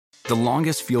The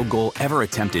longest field goal ever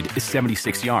attempted is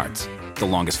 76 yards. The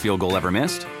longest field goal ever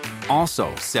missed?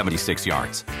 Also 76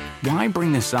 yards. Why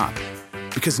bring this up?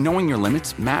 Because knowing your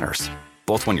limits matters,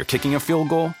 both when you're kicking a field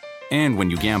goal and when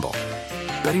you gamble.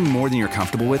 Betting more than you're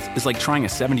comfortable with is like trying a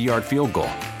 70-yard field goal.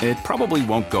 It probably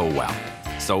won't go well.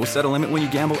 So set a limit when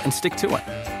you gamble and stick to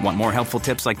it. Want more helpful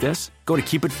tips like this? Go to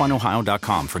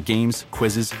keepitfunohio.com for games,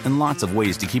 quizzes, and lots of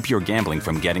ways to keep your gambling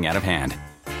from getting out of hand.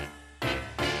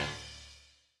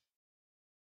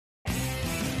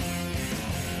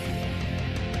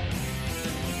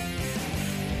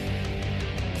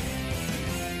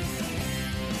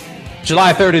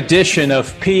 July 3rd edition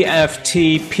of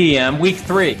PFT PM, week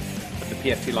 3 of the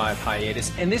PFT Live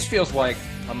hiatus. And this feels like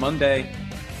a Monday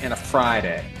and a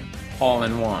Friday all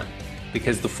in one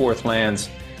because the 4th lands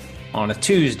on a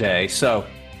Tuesday. So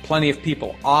plenty of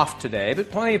people off today,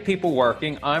 but plenty of people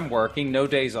working. I'm working, no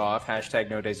days off, hashtag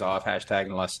no days off, hashtag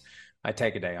unless I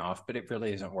take a day off, but it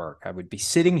really isn't work. I would be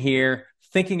sitting here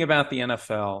thinking about the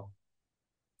NFL,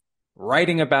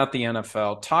 writing about the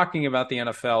NFL, talking about the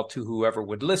NFL to whoever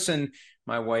would listen.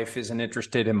 My wife isn't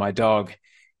interested and my dog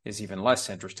is even less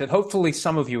interested. Hopefully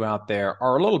some of you out there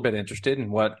are a little bit interested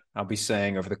in what I'll be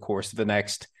saying over the course of the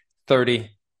next 30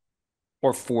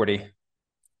 or 40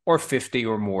 or 50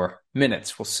 or more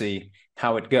minutes. We'll see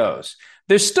how it goes.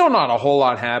 There's still not a whole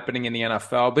lot happening in the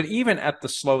NFL, but even at the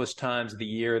slowest times of the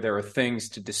year, there are things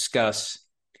to discuss.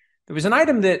 There was an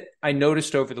item that I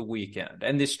noticed over the weekend,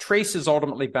 and this traces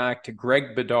ultimately back to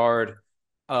Greg Bedard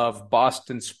of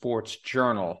Boston Sports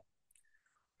Journal,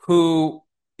 who,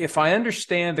 if I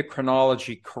understand the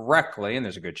chronology correctly, and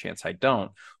there's a good chance I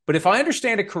don't, but if I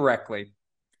understand it correctly,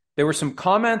 there were some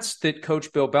comments that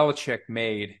Coach Bill Belichick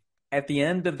made at the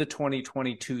end of the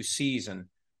 2022 season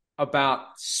about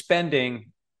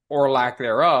spending or lack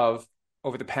thereof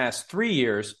over the past 3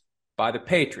 years by the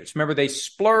Patriots. Remember, they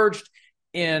splurged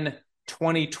in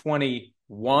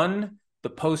 2021, the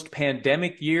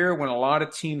post-pandemic year when a lot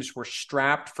of teams were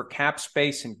strapped for cap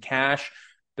space and cash.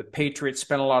 The Patriots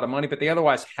spent a lot of money, but they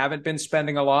otherwise haven't been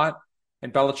spending a lot,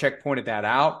 and Belichick pointed that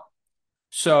out.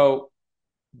 So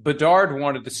Bedard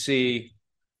wanted to see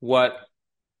what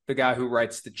the guy who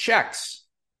writes the checks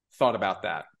thought about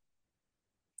that.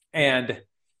 And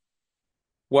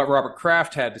what Robert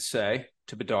Kraft had to say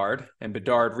to Bedard, and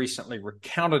Bedard recently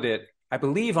recounted it, I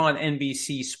believe, on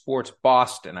NBC Sports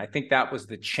Boston. I think that was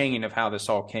the chain of how this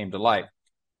all came to light.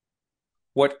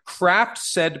 What Kraft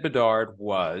said to Bedard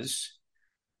was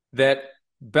that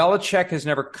Belichick has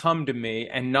never come to me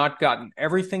and not gotten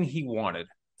everything he wanted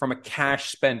from a cash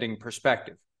spending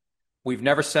perspective. We've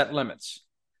never set limits.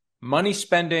 Money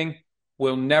spending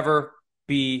will never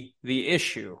be the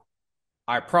issue,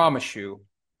 I promise you,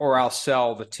 or I'll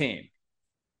sell the team.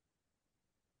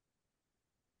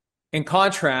 In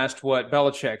contrast, what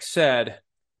Belichick said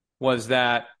was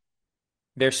that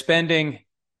their spending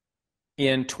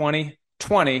in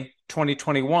 2020,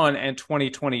 2021, and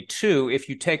 2022, if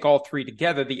you take all three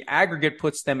together, the aggregate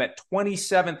puts them at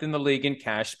 27th in the league in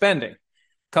cash spending.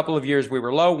 A couple of years we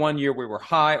were low, 1 year we were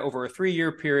high. Over a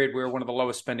 3-year period, we were one of the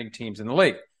lowest spending teams in the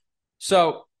league.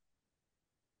 So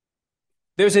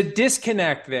there's a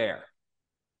disconnect there.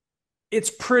 It's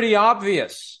pretty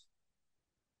obvious.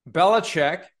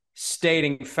 Belichick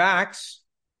stating facts,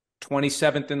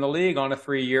 27th in the league on a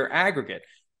 3-year aggregate.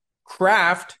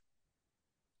 Kraft,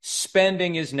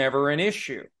 spending is never an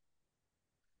issue.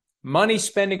 Money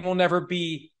spending will never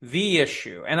be the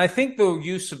issue. And I think the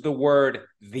use of the word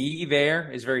 "the"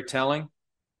 there is very telling.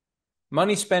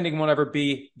 Money spending will never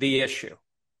be the issue.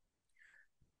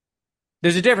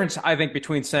 There's a difference, I think,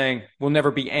 between saying will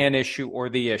never be an issue or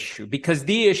the issue, because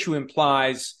the issue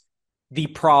implies the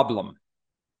problem,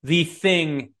 the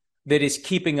thing that is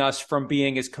keeping us from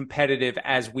being as competitive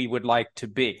as we would like to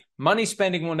be. Money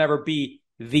spending will never be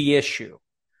the issue.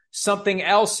 Something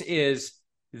else is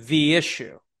the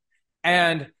issue.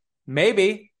 And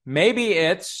maybe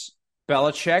it's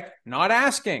Belichick not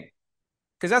asking,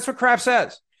 because that's what Kraft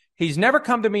says. He's never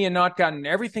come to me and not gotten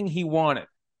everything he wanted.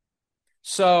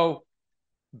 So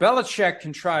Belichick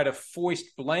can try to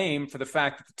foist blame for the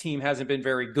fact that the team hasn't been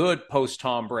very good post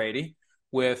Tom Brady,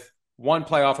 with one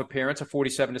playoff appearance, a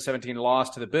 47-17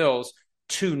 loss to the Bills,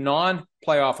 2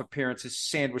 non-playoff appearances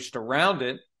sandwiched around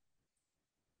it.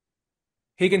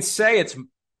 He can say it's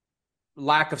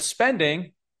lack of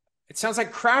spending. It sounds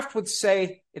like Kraft would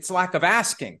say it's lack of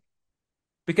asking,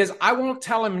 because I won't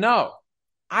tell him no.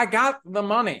 I got the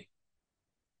money.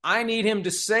 I need him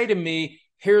to say to me,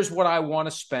 here's what I want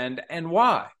to spend and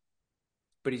why.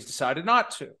 But he's decided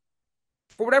not to.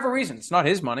 For whatever reason, it's not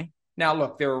his money. Now,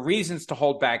 look, there are reasons to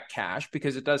hold back cash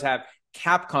because it does have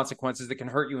cap consequences that can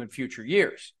hurt you in future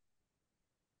years.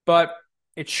 But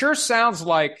it sure sounds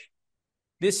like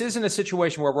this isn't a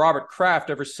situation where Robert Kraft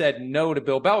ever said no to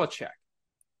Bill Belichick.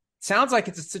 It sounds like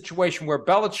it's a situation where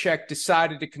Belichick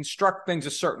decided to construct things a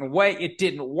certain way. It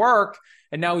didn't work,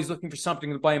 and now he's looking for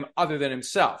something to blame other than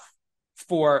himself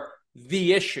for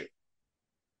the issue.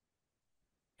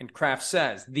 And Kraft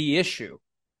says the issue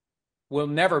will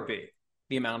never be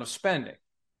the amount of spending.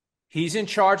 He's in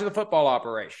charge of the football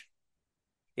operation.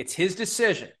 It's his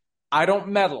decision. I don't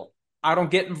meddle. I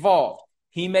don't get involved.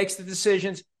 He makes the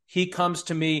decisions. He comes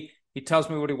to me. He tells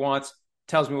me what he wants,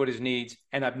 tells me what his needs,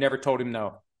 and I've never told him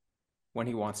no when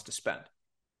he wants to spend.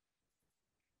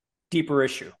 Deeper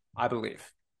issue, I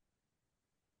believe.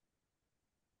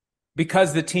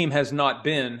 Because the team has not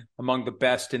been among the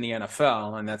best in the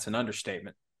NFL, and that's an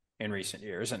understatement in recent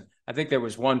years. And I think there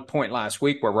was one point last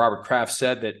week where Robert Kraft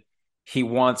said that he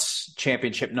wants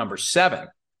championship number 7.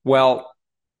 Well,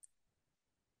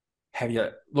 have you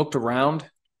looked around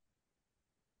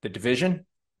the division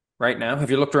right now? Have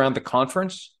you looked around the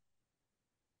conference?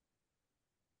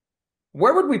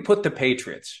 Where would we put the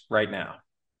Patriots right now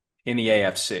in the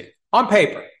AFC? On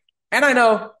paper. And I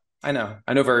know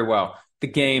very well the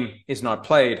game is not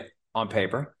played on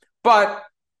paper, but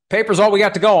paper's all we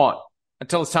got to go on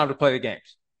until it's time to play the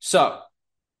games. So,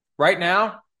 right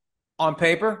now, on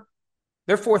paper,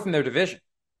 they're 4th in their division.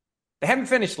 They haven't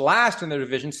finished last in their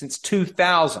division since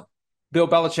 2000, Bill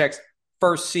Belichick's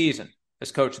first season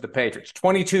as coach of the Patriots.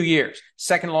 22 years,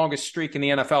 second longest streak in the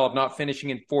NFL of not finishing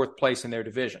in 4th place in their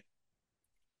division.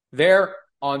 They're,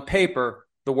 on paper,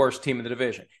 the worst team in the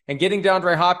division. And getting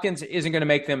DeAndre Hopkins isn't going to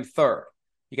make them 3rd.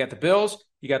 You got the Bills,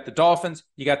 you got the Dolphins,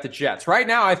 you got the Jets. Right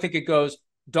now, I think it goes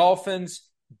Dolphins,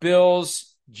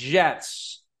 Bills,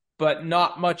 Jets, but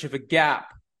not much of a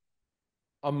gap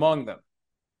among them.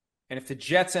 And if the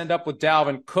Jets end up with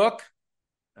Dalvin Cook,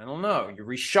 I don't know. You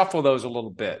reshuffle those a little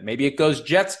bit. Maybe it goes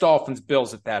Jets, Dolphins,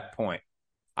 Bills at that point.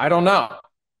 I don't know.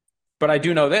 But I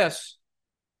do know this.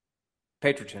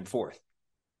 Patriots in 4th.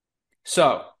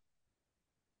 So,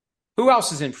 who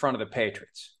else is in front of the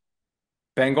Patriots?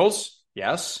 Bengals,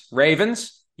 yes.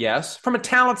 Ravens, yes. From a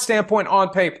talent standpoint, on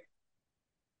paper.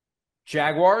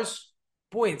 Jaguars,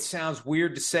 boy, it sounds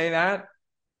weird to say that.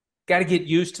 Got to get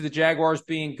used to the Jaguars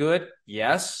being good,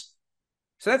 yes.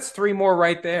 So that's 3 more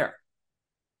right there.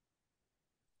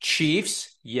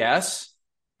 Chiefs, yes.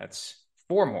 That's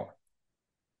 4 more.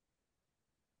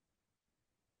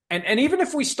 And even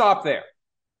if we stop there,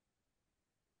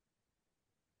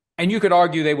 and you could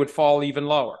argue they would fall even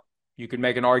lower. You could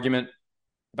make an argument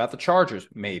about the Chargers,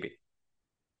 maybe.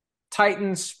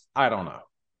 Titans, I don't know.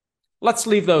 Let's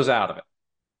leave those out of it.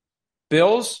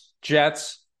 Bills,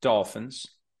 Jets, Dolphins,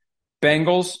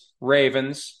 Bengals,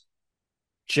 Ravens,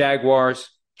 Jaguars,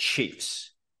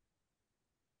 Chiefs.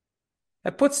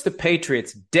 That puts the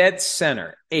Patriots dead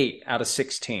center, 8 out of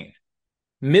 16.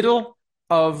 Middle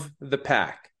of the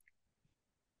pack.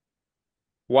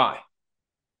 Why?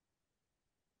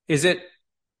 Is it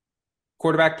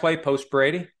quarterback play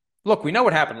post-Brady? Look, we know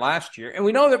what happened last year, and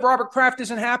we know that Robert Kraft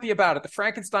isn't happy about it. The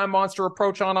Frankenstein monster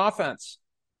approach on offense.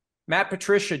 Matt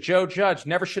Patricia, Joe Judge,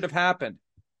 never should have happened.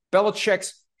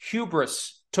 Belichick's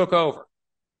hubris took over.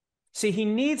 See, he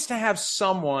needs to have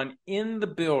someone in the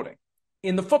building,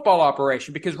 in the football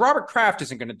operation, because Robert Kraft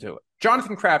isn't going to do it.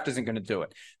 Jonathan Kraft isn't going to do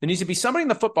it. There needs to be somebody in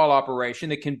the football operation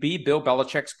that can be Bill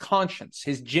Belichick's conscience,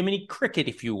 his Jiminy Cricket,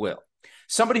 if you will.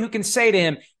 Somebody who can say to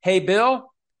him, hey,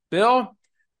 Bill, there's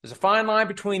a fine line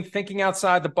between thinking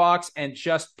outside the box and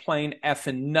just plain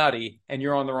effing nutty, and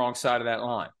you're on the wrong side of that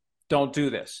line. Don't do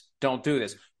this. Don't do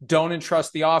this. Don't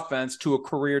entrust the offense to a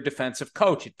career defensive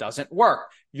coach. It doesn't work.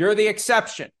 You're the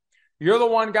exception. You're the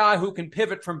one guy who can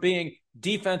pivot from being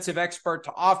defensive expert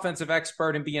to offensive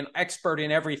expert and be an expert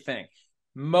in everything.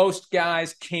 Most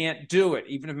guys can't do it,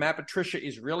 even if Matt Patricia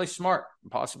is really smart, and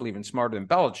possibly even smarter than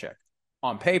Belichick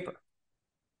on paper.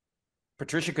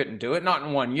 Patricia couldn't do it, not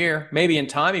in 1 year. Maybe in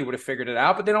time he would have figured it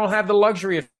out, but they don't have the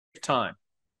luxury of time.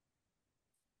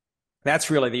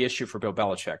 That's really the issue for Bill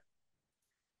Belichick.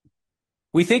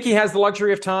 We think he has the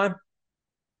luxury of time.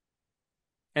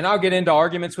 And I'll get into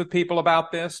arguments with people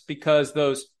about this because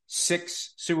those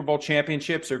 6 Super Bowl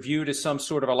championships are viewed as some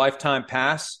sort of a lifetime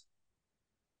pass.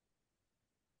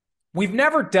 We've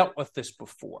never dealt with this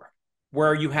before,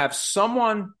 where you have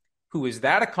someone who is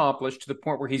that accomplished to the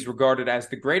point where he's regarded as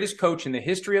the greatest coach in the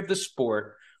history of the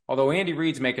sport, although Andy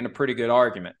Reid's making a pretty good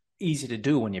argument. Easy to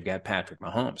do when you've got Patrick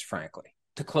Mahomes, frankly,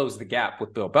 to close the gap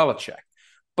with Bill Belichick.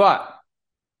 But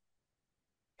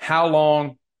how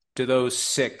long do those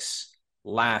 6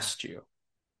 last you?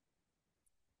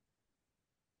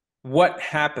 What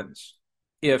happens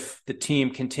if the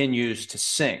team continues to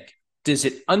sink? Does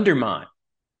it undermine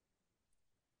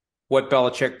what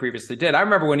Belichick previously did. I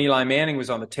remember when Eli Manning was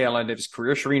on the tail end of his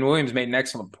career, Shereen Williams made an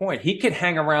excellent point. He could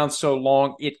hang around so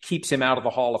long, it keeps him out of the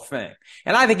Hall of Fame.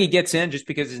 And I think he gets in just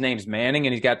because his name's Manning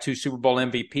and he's got 2 Super Bowl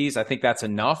MVPs. I think that's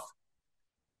enough.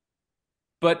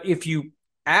 But if you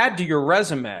add to your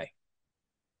resume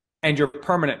and your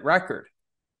permanent record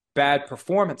bad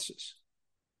performances,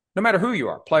 no matter who you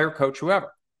are, player, coach,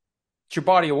 whoever, it's your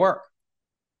body of work.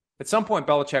 At some point,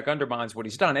 Belichick undermines what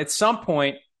he's done. At some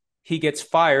point, he gets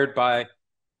fired by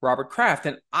Robert Kraft.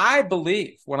 And I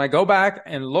believe when I go back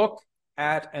and look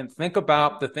at and think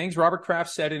about the things Robert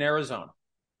Kraft said in Arizona,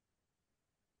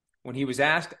 when he was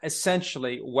asked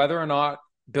essentially whether or not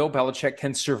Bill Belichick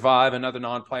can survive another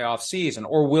non-playoff season,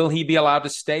 or will he be allowed to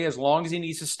stay as long as he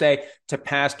needs to stay to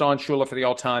pass Don Shula for the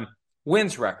all-time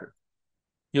wins record.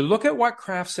 You look at what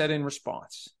Kraft said in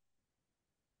response.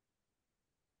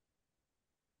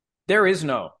 There is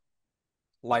no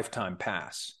lifetime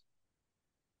pass.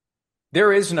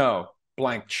 There is no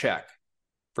blank check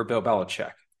for Bill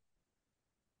Belichick.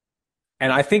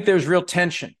 And I think there's real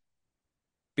tension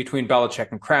between Belichick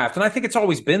and Kraft, and I think it's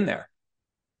always been there.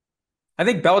 I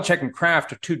think Belichick and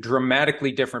Kraft are 2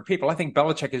 dramatically different people. I think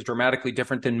Belichick is dramatically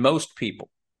different than most people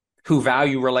who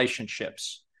value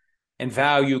relationships and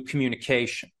value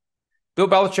communication. Bill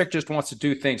Belichick just wants to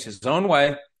do things his own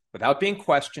way without being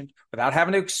questioned, without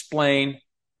having to explain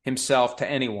himself to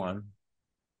anyone.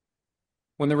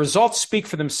 When the results speak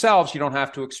for themselves, you don't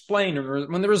have to explain.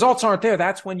 When the results aren't there,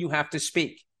 that's when you have to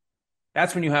speak.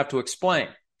 That's when you have to explain.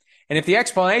 And if the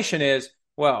explanation is,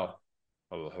 well,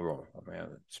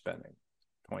 spending,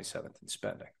 27th in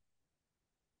spending.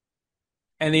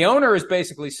 And the owner is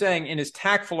basically saying in as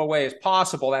tactful a way as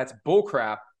possible, that's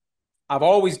bullcrap. I've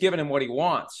always given him what he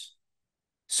wants.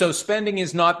 So spending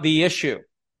is not the issue.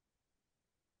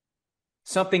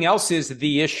 Something else is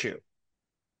the issue.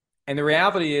 And the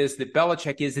reality is that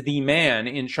Belichick is the man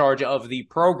in charge of the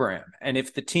program. And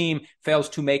if the team fails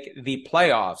to make the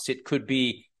playoffs, it could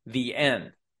be the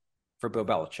end for Bill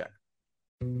Belichick.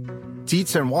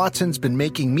 Dietz and Watson's been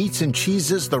making meats and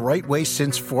cheeses the right way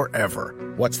since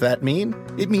forever. What's that mean?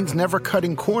 It means never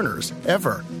cutting corners,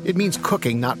 ever. It means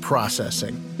cooking, not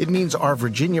processing. It means our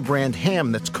Virginia brand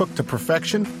ham that's cooked to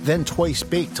perfection, then twice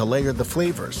baked to layer the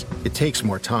flavors. It takes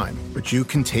more time, but you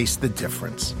can taste the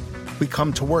difference. We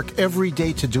come to work every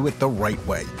day to do it the right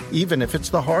way, even if it's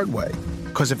the hard way.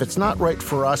 Because if it's not right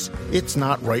for us, it's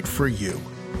not right for you.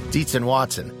 Dietz and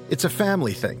Watson, it's a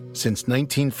family thing since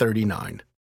 1939.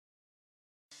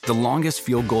 The longest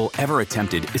field goal ever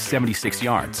attempted is 76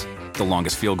 yards. The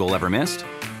longest field goal ever missed?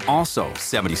 Also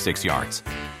 76 yards.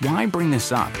 Why bring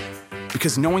this up?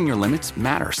 Because knowing your limits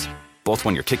matters, both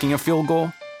when you're kicking a field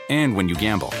goal and when you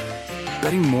gamble.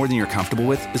 Betting more than you're comfortable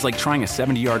with is like trying a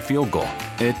 70-yard field goal.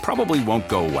 It probably won't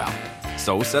go well.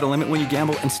 So set a limit when you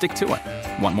gamble and stick to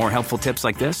it. Want more helpful tips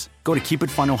like this? Go to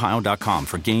keepitfunohio.com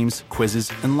for games,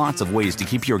 quizzes, and lots of ways to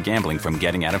keep your gambling from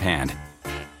getting out of hand.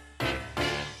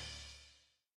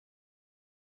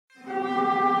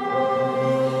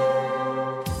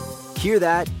 Hear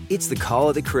that? It's the call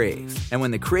of the Crave. And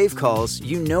when the Crave calls,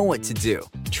 you know what to do.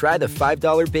 Try the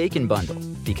 $5 Bacon Bundle.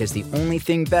 Because the only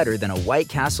thing better than a White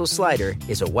Castle slider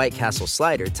is a White Castle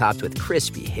slider topped with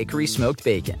crispy hickory smoked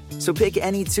bacon. So pick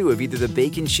any 2 of either the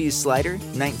Bacon Cheese Slider,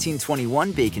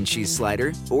 1921 Bacon Cheese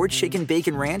Slider, or Chicken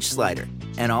Bacon Ranch Slider.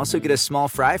 And also get a small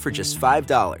fry for just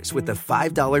 $5 with the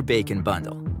 $5 Bacon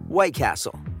Bundle. White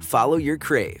Castle. Follow your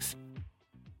Crave.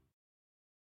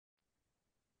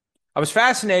 I was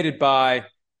fascinated by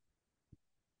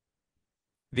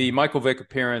the Michael Vick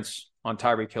appearance on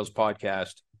Tyreek Hill's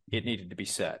podcast. It needed to be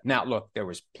said. Now, look, there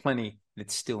was plenty that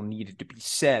still needed to be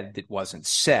said that wasn't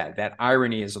said. That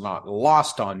irony is not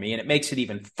lost on me, and it makes it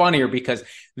even funnier because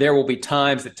there will be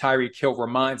times that Tyreek Hill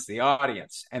reminds the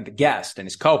audience and the guest and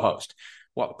his co-host,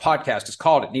 well, the podcast is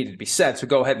called It Needed to Be Said, so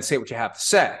go ahead and say what you have to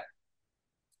say.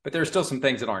 But there are still some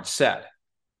things that aren't said.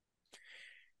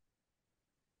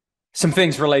 Some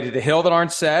things related to Hill that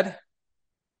aren't said.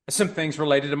 Some things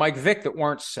related to Mike Vick that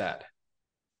weren't said.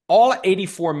 All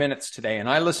 84 minutes today, and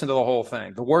I listened to the whole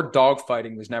thing, the word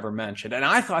dogfighting was never mentioned. And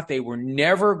I thought they were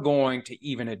never going to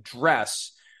even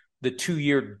address the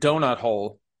 2-year donut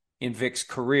hole in Vick's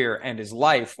career and his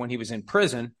life when he was in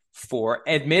prison for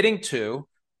admitting to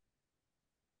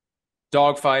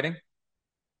dogfighting,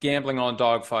 gambling on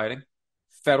dogfighting,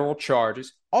 federal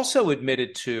charges, also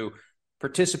admitted to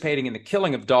participating in the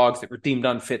killing of dogs that were deemed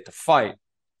unfit to fight.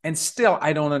 And still,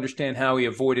 I don't understand how he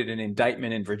avoided an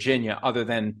indictment in Virginia other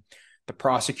than the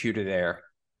prosecutor there,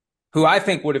 who I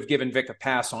think would have given Vick a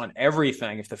pass on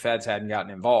everything if the feds hadn't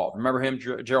gotten involved. Remember him,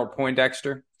 Gerald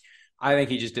Poindexter? I think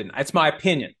he just didn't. That's my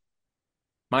opinion.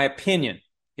 My opinion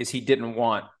is he didn't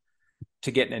want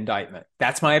to get an indictment.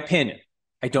 That's my opinion.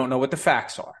 I don't know what the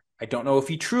facts are. I don't know if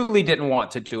he truly didn't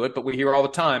want to do it, but we hear all the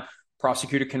time,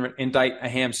 prosecutor can indict a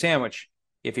ham sandwich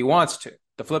if he wants to.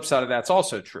 The flip side of that's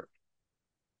also true.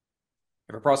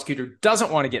 If a prosecutor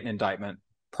doesn't want to get an indictment,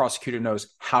 prosecutor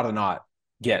knows how to not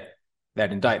get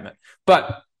that indictment.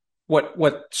 But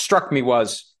what struck me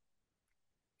was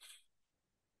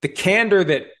the candor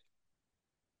that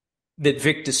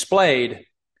Vick displayed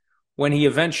when he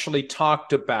eventually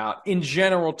talked about, in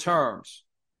general terms,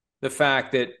 the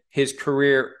fact that his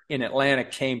career in Atlanta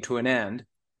came to an end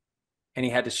and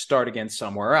he had to start again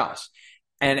somewhere else.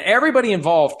 And everybody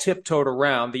involved tiptoed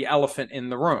around the elephant in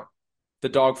the room, the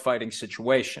dogfighting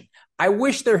situation. I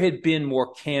wish there had been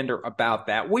more candor about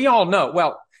that. We all know,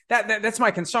 well, that's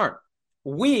my concern.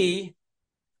 We,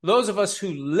 those of us who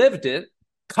lived it,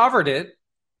 covered it,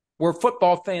 were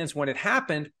football fans when it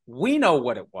happened, we know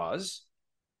what it was.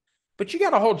 But you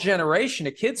got a whole generation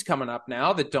of kids coming up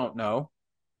now that don't know,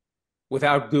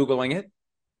 without Googling it,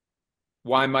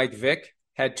 why Mike Vick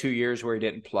had 2 years where he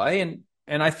didn't play.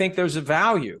 And I think there's a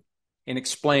value in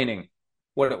explaining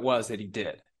what it was that he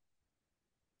did.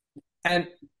 And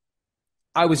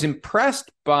I was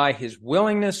impressed by his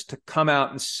willingness to come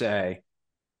out and say,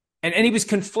 and he was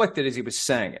conflicted as he was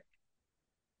saying it,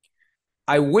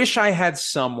 I wish I had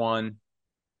someone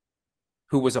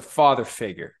who was a father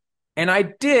figure. And I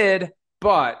did,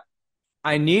 but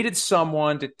I needed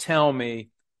someone to tell me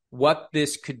what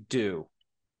this could do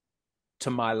to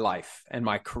my life and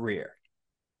my career.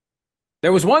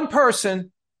 There was one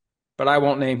person, but I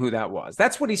won't name who that was.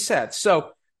 That's what he said.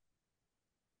 So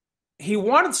he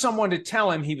wanted someone to tell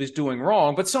him he was doing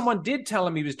wrong, but someone did tell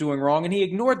him he was doing wrong, and he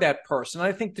ignored that person.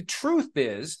 I think the truth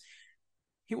is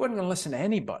he wasn't going to listen to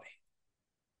anybody.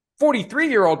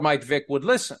 43-year-old Mike Vick would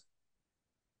listen.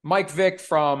 Mike Vick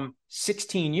from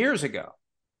 16 years ago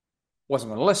wasn't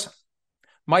going to listen.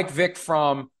 Mike Vick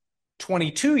from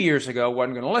 22 years ago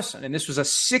wasn't going to listen. And this was a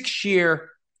 6-year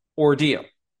ordeal.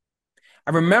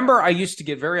 I remember I used to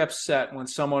get very upset when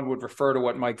someone would refer to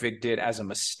what Mike Vick did as a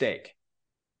mistake.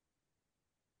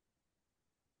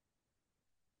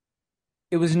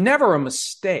 It was never a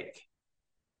mistake.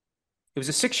 It was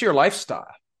a 6-year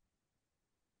lifestyle.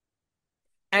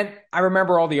 And I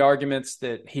remember all the arguments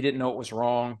that he didn't know it was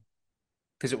wrong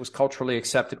because it was culturally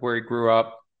accepted where he grew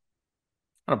up.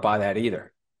 I don't buy that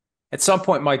either. At some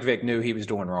point, Mike Vick knew he was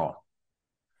doing wrong.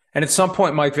 And at some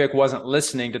point, Mike Vick wasn't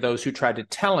listening to those who tried to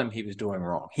tell him he was doing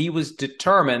wrong. He was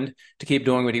determined to keep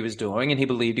doing what he was doing, and he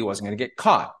believed he wasn't going to get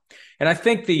caught. And I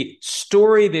think the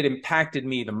story that impacted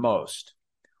me the most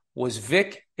was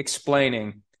Vick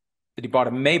explaining that he bought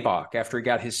a Maybach after he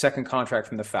got his second contract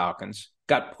from the Falcons,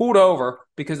 got pulled over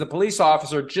because the police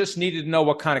officer just needed to know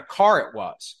what kind of car it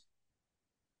was.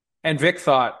 And Vick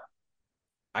thought,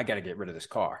 I got to get rid of this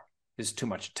car. This is too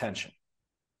much attention.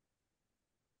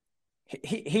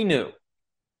 He knew.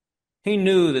 He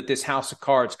knew that this house of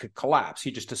cards could collapse.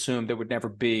 He just assumed there would never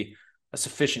be a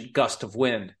sufficient gust of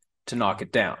wind to knock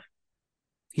it down.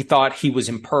 He thought he was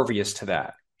impervious to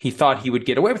that. He thought he would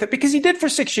get away with it because he did for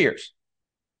 6 years.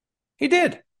 He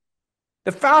did.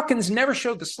 The Falcons never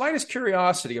showed the slightest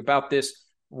curiosity about this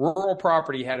rural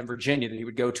property he had in Virginia that he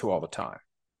would go to all the time.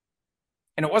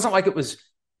 And it wasn't like it was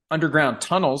underground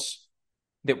tunnels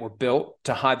that were built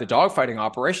to hide the dogfighting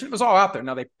operation. It was all out there.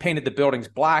 Now, they painted the buildings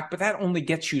black, but that only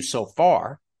gets you so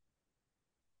far.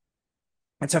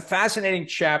 It's a fascinating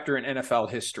chapter in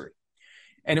NFL history.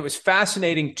 And it was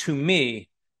fascinating to me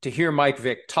to hear Mike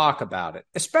Vick talk about it,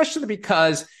 especially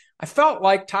because I felt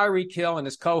like Tyreek Hill and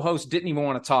his co-host didn't even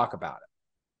want to talk about it.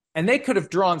 And they could have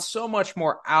drawn so much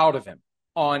more out of him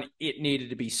on it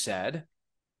needed to be said.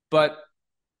 But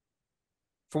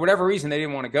for whatever reason, they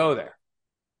didn't want to go there.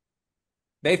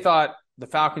 They thought the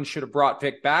Falcons should have brought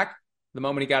Vick back the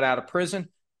moment he got out of prison,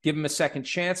 give him a second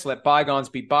chance, let bygones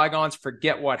be bygones,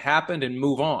 forget what happened, and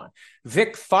move on.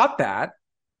 Vick thought that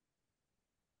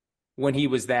when he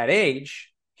was that age.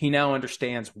 He now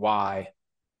understands why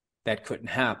that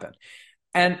couldn't happen.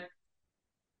 And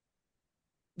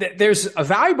there's a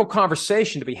valuable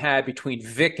conversation to be had between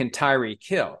Vick and Tyreek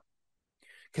Hill.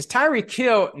 Because Tyreek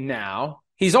Hill now,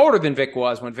 he's older than Vick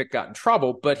was when Vick got in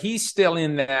trouble, but he's still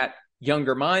in that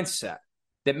younger mindset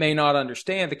that may not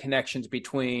understand the connections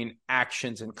between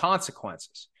actions and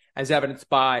consequences, as evidenced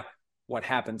by what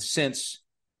happened since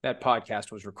that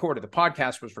podcast was recorded. The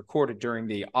podcast was recorded during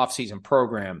the offseason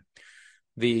program.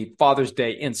 The Father's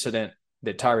Day incident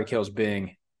that Tyreek Hill is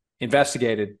being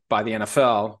investigated by the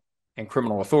NFL and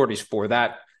criminal authorities for,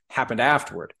 that happened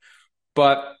afterward.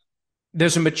 But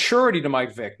there's a maturity to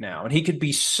Mike Vick now, and he could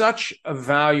be such a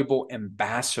valuable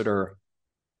ambassador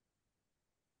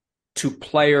to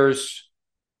players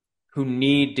who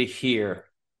need to hear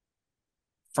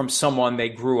from someone they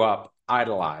grew up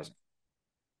idolizing.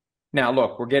 Now,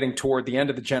 look, we're getting toward the end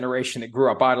of the generation that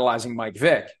grew up idolizing Mike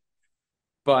Vick,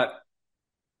 but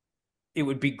it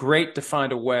would be great to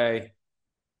find a way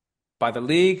by the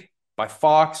league, by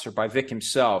Fox, or by Vick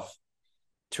himself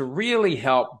to really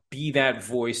help be that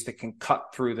voice that can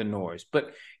cut through the noise.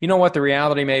 But you know what the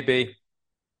reality may be?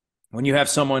 When you have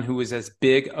someone who is as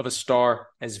big of a star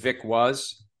as Vick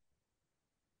was,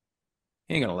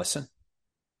 he ain't going to listen.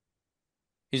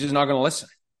 He's just not going to listen.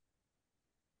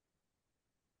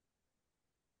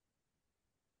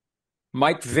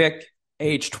 Mike Vick,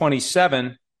 age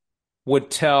 27,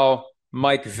 would tell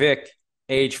Mike Vick,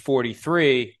 age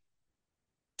 43,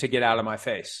 to get out of my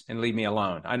face and leave me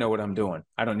alone. I know what I'm doing.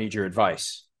 I don't need your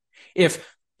advice. If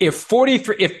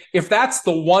that's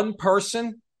the one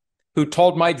person who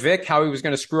told Mike Vick how he was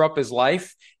going to screw up his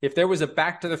life, if there was a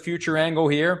Back to the Future angle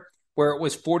here where it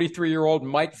was 43-year-old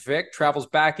Mike Vick travels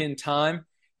back in time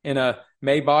in a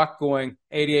Maybach going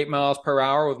 88 miles per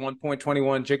hour with 1.21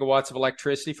 gigawatts of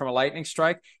electricity from a lightning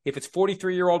strike, if it's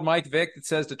 43-year-old Mike Vick that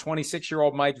says to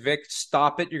 26-year-old Mike Vick,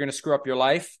 stop it, you're going to screw up your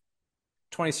life,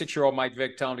 26-year-old Mike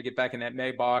Vick tell him to get back in that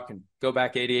Maybach and go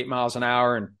back 88 miles an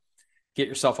hour and get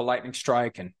yourself a lightning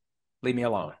strike and leave me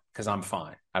alone because I'm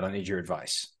fine. I don't need your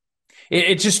advice.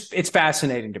 It's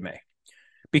fascinating to me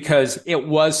because it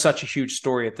was such a huge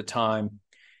story at the time.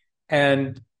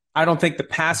 And I don't think the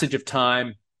passage of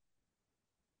time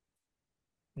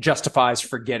justifies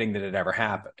forgetting that it ever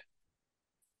happened.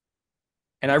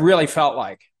 And I really felt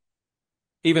like,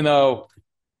 even though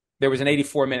there was an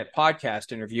 84-minute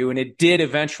podcast interview and it did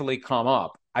eventually come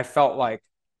up, I felt like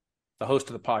the host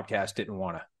of the podcast didn't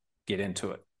want to get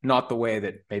into it. Not the way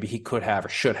that maybe he could have or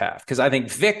should have. Because I think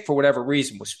Vick, for whatever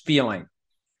reason, was feeling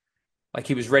like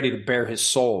he was ready to bare his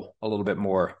soul a little bit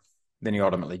more than he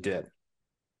ultimately did.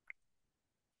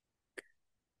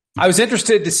 I was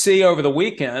interested to see over the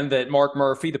weekend that Mark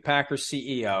Murphy, the Packers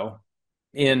CEO,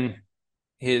 in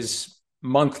his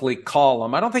monthly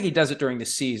column, I don't think he does it during the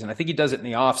season. I think he does it in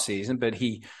the offseason, but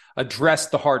he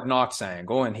addressed the Hard Knocks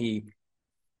angle, and he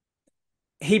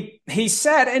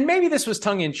said, and maybe this was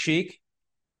tongue-in-cheek,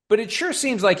 but it sure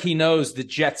seems like he knows the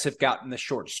Jets have gotten the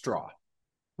short straw.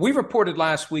 We reported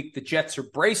last week the Jets are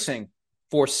bracing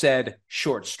for said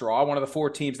short straw, one of the 4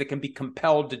 teams that can be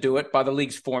compelled to do it by the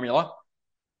league's formula.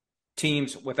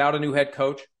 Teams without a new head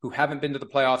coach who haven't been to the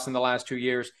playoffs in the last 2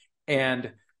 years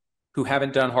and who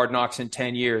haven't done Hard Knocks in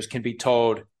 10 years can be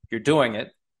told, you're doing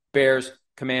it. Bears,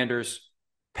 Commanders,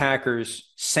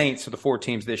 Packers, Saints are the 4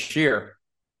 teams this year.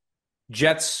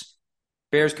 Jets,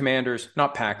 Bears, Commanders,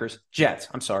 not Packers, Jets.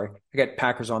 I'm sorry. I got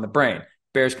Packers on the brain.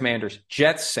 Bears, Commanders,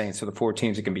 Jets, Saints are the 4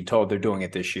 teams that can be told they're doing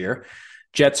it this year.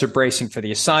 Jets are bracing for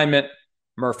the assignment.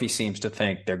 Murphy seems to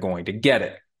think they're going to get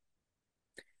it.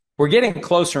 We're getting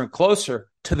closer and closer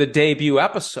to the debut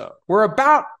episode. We're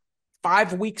about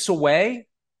 5 weeks away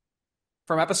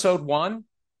from episode 1,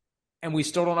 and we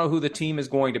still don't know who the team is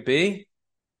going to be.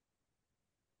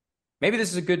 Maybe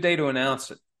this is a good day to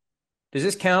announce it. Does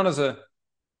this count as a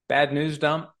bad news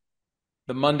dump?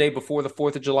 The Monday before the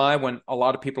 4th of July when a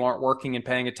lot of people aren't working and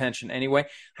paying attention anyway?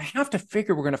 I have to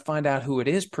figure we're going to find out who it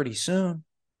is pretty soon.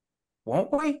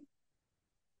 Won't we?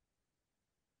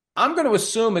 I'm going to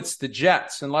assume it's the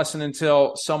Jets unless and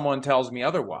until someone tells me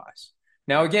otherwise.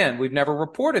 Now, again, we've never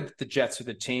reported that the Jets are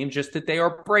the team, just that they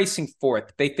are bracing for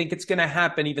it. They think it's going to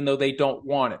happen even though they don't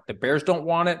want it. The Bears don't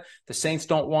want it. The Saints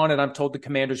don't want it. I'm told the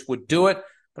Commanders would do it,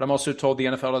 but I'm also told the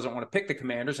NFL doesn't want to pick the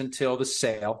Commanders until the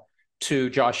sale to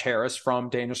Josh Harris from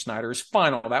Daniel Snyder is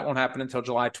final. That won't happen until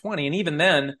July 20. And even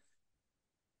then,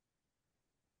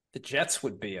 the Jets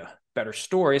would be a better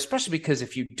story, especially because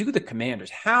if you do the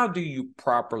Commanders, how do you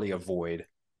properly avoid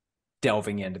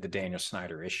delving into the Daniel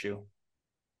Snyder issue?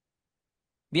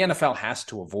 The NFL has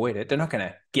to avoid it. They're not going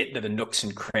to get into the nooks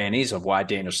and crannies of why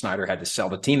Daniel Snyder had to sell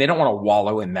the team. They don't want to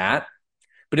wallow in that.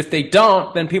 But if they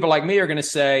don't, then people like me are going to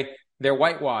say they're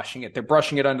whitewashing it. They're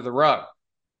brushing it under the rug.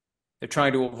 They're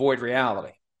trying to avoid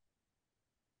reality.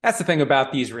 That's the thing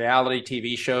about these reality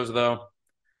TV shows, though.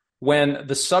 When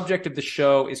the subject of the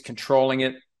show is controlling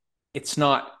it, it's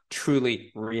not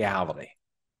truly reality.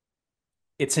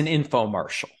 It's an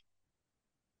infomercial.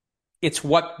 It's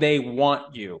what they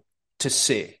want you to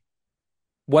see,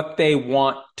 what they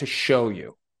want to show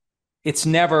you. It's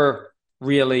never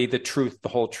really the truth, the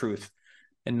whole truth,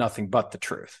 and nothing but the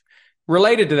truth.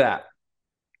 Related to that,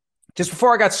 just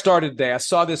before I got started today, I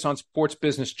saw this on Sports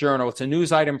Business Journal. It's a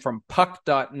news item from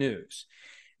puck.news.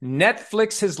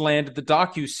 Netflix has landed the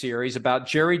docuseries about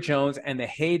Jerry Jones and the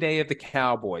heyday of the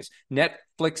Cowboys.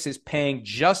 Netflix is paying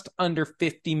just under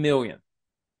 $50 million.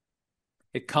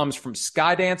 It comes from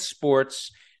Skydance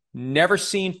Sports. Never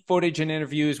seen footage and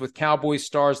interviews with Cowboys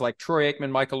stars like Troy Aikman,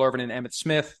 Michael Irvin, and Emmitt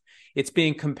Smith. It's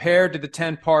being compared to the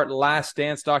 10-part Last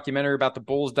Dance documentary about the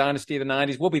Bulls dynasty of the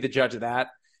 90s. We'll be the judge of that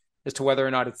as to whether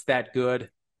or not it's that good.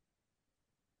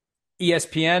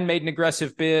 ESPN made an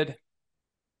aggressive bid.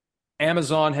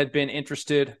 Amazon had been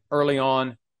interested early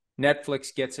on.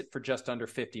 Netflix gets it for just under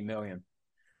 $50 million.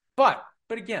 But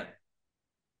again,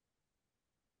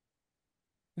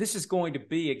 this is going to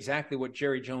be exactly what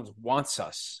Jerry Jones wants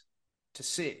us to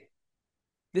see.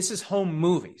 This is home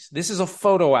movies. This is a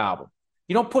photo album.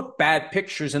 You don't put bad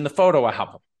pictures in the photo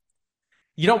album.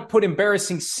 You don't put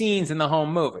embarrassing scenes in the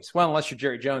home movies. Well, unless you're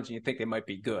Jerry Jones and you think they might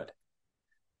be good.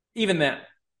 Even then,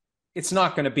 it's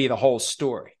not going to be the whole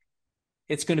story.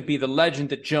 It's going to be the legend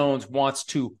that Jones wants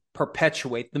to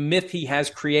perpetuate, the myth he has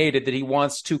created that he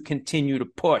wants to continue to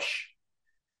push.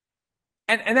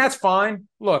 And that's fine.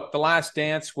 Look, The Last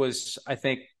Dance was, I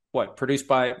think, produced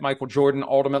by Michael Jordan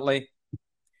ultimately.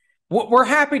 We're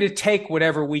happy to take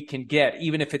whatever we can get,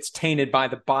 even if it's tainted by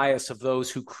the bias of those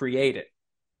who create it.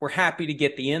 We're happy to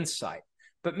get the insight.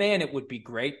 But man, it would be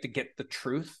great to get the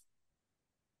truth.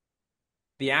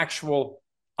 The actual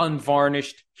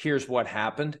unvarnished, here's what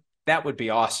happened. That would be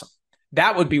awesome.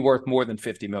 That would be worth more than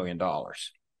 $50 million.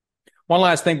 One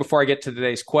last thing before I get to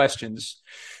today's questions.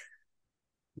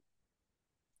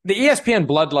 The ESPN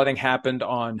bloodletting happened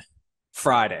on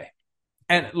Friday.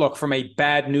 And look, from a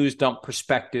bad news dump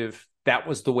perspective, that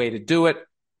was the way to do it.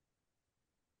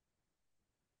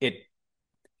 It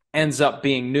ends up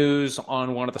being news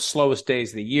on one of the slowest days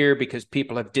of the year because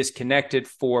people have disconnected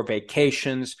for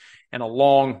vacations and a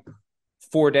long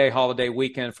 4-day holiday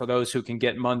weekend for those who can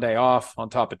get Monday off on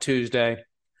top of Tuesday.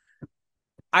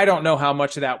 I don't know how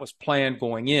much of that was planned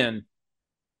going in.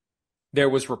 There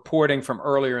was reporting from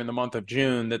earlier in the month of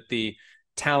June that the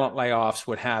talent layoffs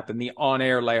would happen. The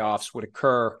on-air layoffs would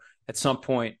occur at some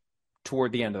point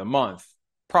toward the end of the month.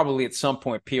 Probably at some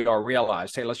point, PR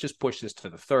realized, hey, let's just push this to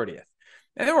the 30th.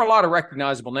 And there were a lot of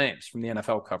recognizable names from the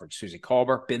NFL coverage. Susie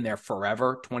Colbert, been there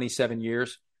forever, 27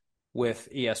 years with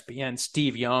ESPN.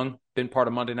 Steve Young, been part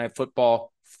of Monday Night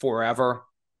Football forever.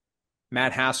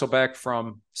 Matt Hasselbeck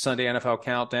from Sunday NFL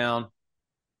Countdown,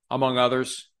 among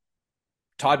others.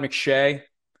 Todd McShay,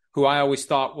 who I always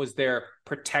thought was their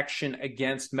protection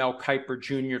against Mel Kiper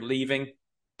Jr. leaving,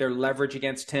 their leverage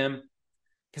against him.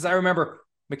 Because I remember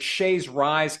McShay's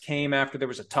rise came after there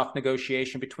was a tough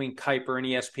negotiation between Kiper and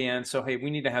ESPN. So, hey,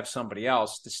 we need to have somebody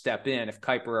else to step in if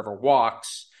Kiper ever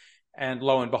walks. And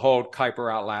lo and behold,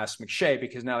 Kiper outlasts McShay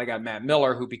because now they got Matt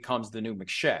Miller, who becomes the new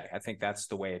McShay. I think that's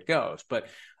the way it goes. But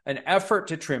an effort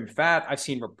to trim fat. I've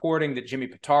seen reporting that Jimmy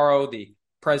Pitaro, the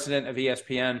president of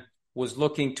ESPN, was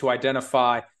looking to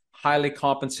identify highly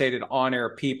compensated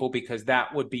on-air people because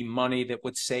that would be money that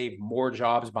would save more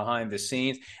jobs behind the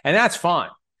scenes. And that's fine.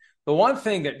 The one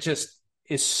thing that just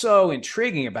is so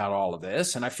intriguing about all of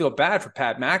this, and I feel bad for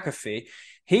Pat McAfee,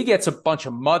 he gets a bunch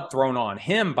of mud thrown on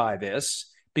him by this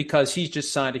because he's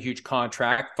just signed a huge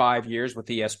contract, 5 years with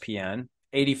ESPN,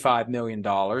 $85 million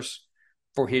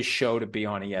for his show to be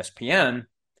on ESPN.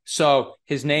 So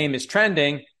his name is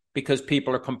trending because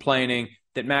people are complaining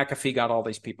that McAfee got all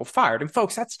these people fired. And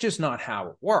folks, that's just not how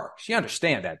it works. You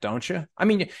understand that, don't you? I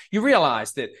mean, you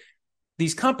realize that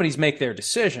these companies make their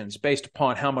decisions based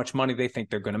upon how much money they think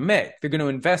they're going to make. They're going to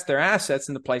invest their assets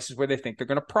in the places where they think they're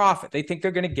going to profit. They think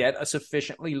they're going to get a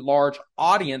sufficiently large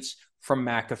audience from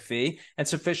McAfee and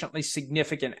sufficiently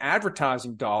significant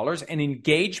advertising dollars and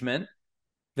engagement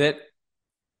that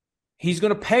he's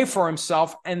going to pay for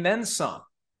himself and then some.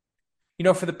 You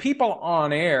know, for the people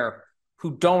on air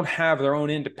who don't have their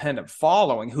own independent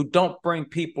following, who don't bring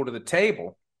people to the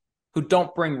table, who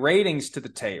don't bring ratings to the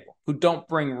table, who don't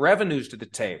bring revenues to the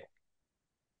table,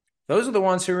 those are the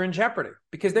ones who are in jeopardy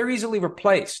because they're easily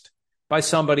replaced by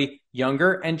somebody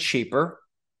younger and cheaper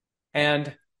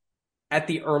and at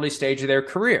the early stage of their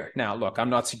career. Now, look,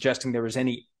 I'm not suggesting there was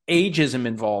any ageism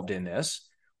involved in this,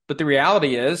 but the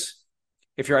reality is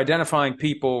if you're identifying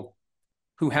people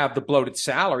who have the bloated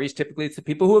salaries, typically it's the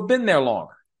people who have been there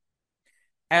longer.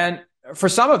 And for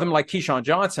some of them, like Keyshawn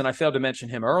Johnson, I failed to mention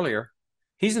him earlier,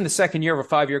 he's in the second year of a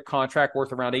 5-year contract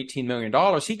worth around $18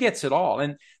 million. He gets it all.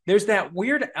 And there's that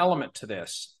weird element to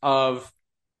this of,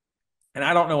 and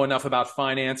I don't know enough about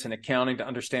finance and accounting to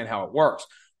understand how it works,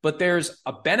 but there's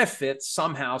a benefit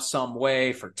somehow, some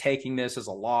way for taking this as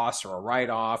a loss or a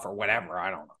write-off or whatever. I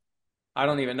don't know. I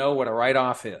don't even know what a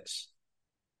write-off is,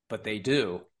 but they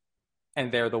do. And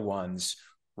they're the ones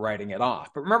writing it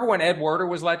off. But remember when Ed Werder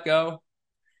was let go?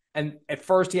 And at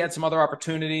first he had some other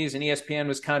opportunities, and ESPN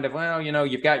was kind of, well,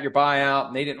 you've got your buyout,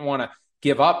 and they didn't want to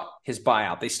give up his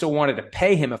buyout. They still wanted to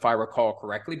pay him, if I recall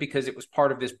correctly, because it was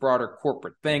part of this broader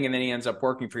corporate thing, and then he ends up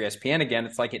working for ESPN again.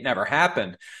 It's like it never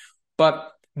happened. But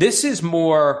this is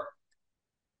more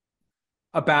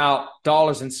about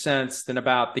dollars and cents than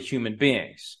about the human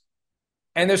beings.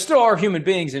 And there still are human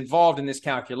beings involved in this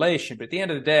calculation, but at the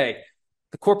end of the day,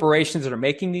 the corporations that are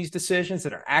making these decisions,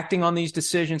 that are acting on these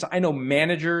decisions, I know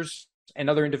managers and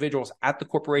other individuals at the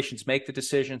corporations make the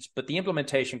decisions, but the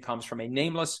implementation comes from a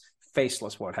nameless,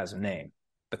 faceless, well, it has a name,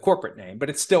 the corporate name, but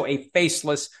it's still a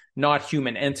faceless, not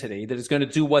human entity that is going to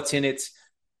do what's in its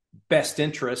best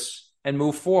interests and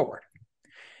move forward.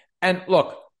 And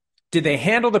look, did they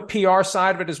handle the PR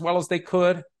side of it as well as they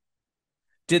could?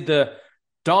 Did the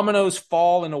dominoes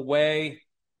fall in a way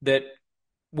that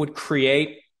would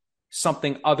create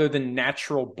something other than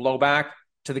natural blowback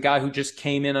to the guy who just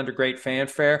came in under great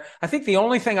fanfare? I think the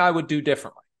only thing I would do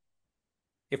differently,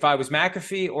 if I was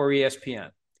McAfee or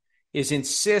ESPN, is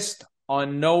insist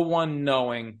on no one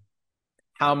knowing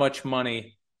how much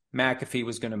money McAfee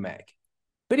was going to make.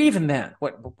 But even then,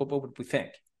 what would we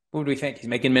think? What would we think? He's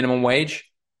making minimum wage?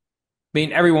 I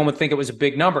mean, everyone would think it was a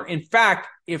big number. In fact,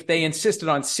 if they insisted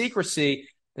on secrecy,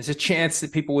 there's a chance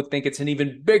that people would think it's an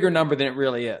even bigger number than it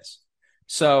really is.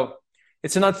 So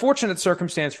it's an unfortunate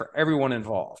circumstance for everyone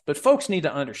involved. But folks need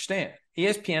to understand,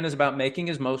 ESPN is about making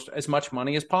as much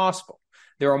money as possible.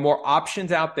 There are more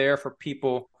options out there for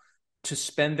people to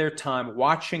spend their time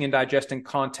watching and digesting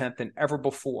content than ever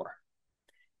before.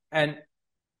 And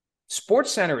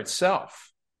SportsCenter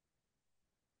itself,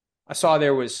 I saw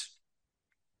there was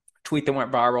a tweet that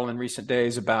went viral in recent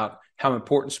days about how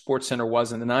important SportsCenter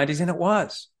was in the 90s, and it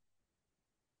was.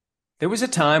 There was a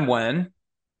time when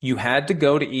you had to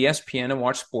go to ESPN and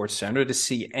watch SportsCenter to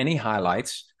see any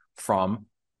highlights from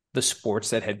the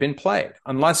sports that had been played,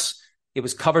 unless it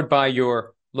was covered by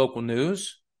your local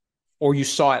news, or you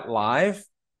saw it live,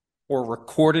 or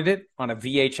recorded it on a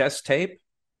VHS tape.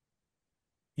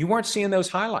 You weren't seeing those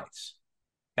highlights.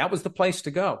 That was the place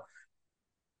to go.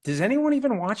 Does anyone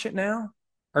even watch it now?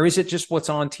 Or is it just what's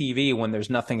on TV when there's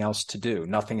nothing else to do,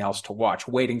 nothing else to watch,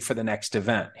 waiting for the next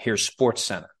event? Here's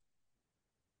SportsCenter.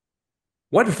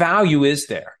 What value is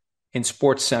there in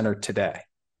SportsCenter today?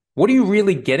 What are you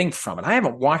really getting from it? I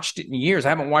haven't watched it in years. I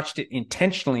haven't watched it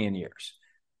intentionally in years.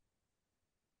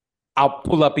 I'll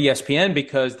pull up ESPN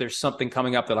because there's something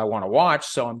coming up that I want to watch,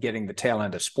 so I'm getting the tail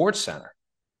end of SportsCenter.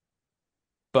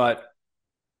 But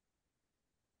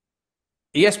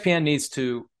ESPN needs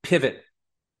to pivot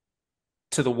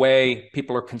to the way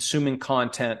people are consuming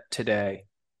content today,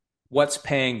 what's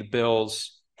paying the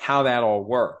bills, how that all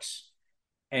works.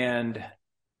 And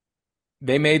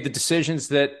they made the decisions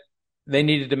that they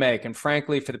needed to make. And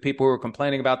frankly, for the people who are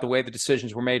complaining about the way the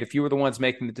decisions were made, if you were the ones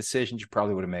making the decisions, you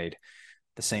probably would have made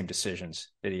the same decisions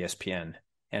that ESPN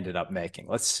ended up making.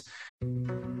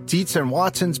 Dietz and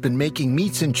Watson's been making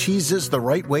meats and cheeses the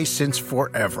right way since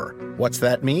forever. What's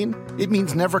that mean? It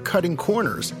means never cutting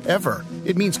corners, ever.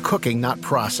 It means cooking, not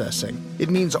processing. It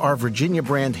means our Virginia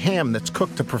brand ham that's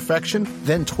cooked to perfection,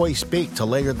 then twice baked to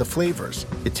layer the flavors.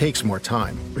 It takes more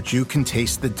time, but you can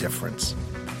taste the difference.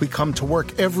 We come to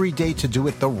work every day to do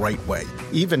it the right way,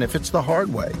 even if it's the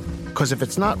hard way. Because if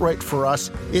it's not right for us,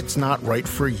 it's not right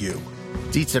for you.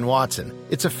 Dietz and Watson,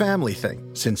 it's a family thing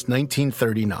since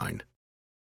 1939.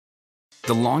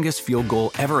 The longest field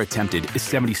goal ever attempted is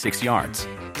 76 yards.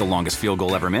 The longest field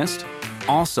goal ever missed?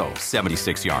 Also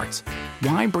 76 yards.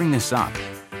 Why bring this up?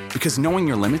 Because knowing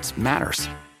your limits matters,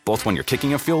 both when you're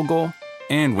kicking a field goal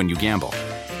and when you gamble.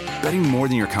 Betting more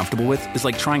than you're comfortable with is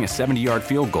like trying a 70-yard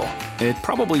field goal. It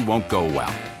probably won't go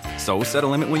well. So set a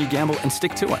limit when you gamble and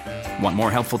stick to it. Want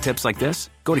more helpful tips like this?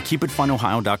 Go to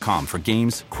keepitfunohio.com for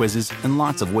games, quizzes, and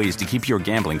lots of ways to keep your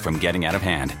gambling from getting out of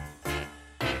hand.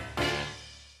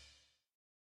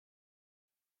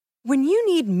 When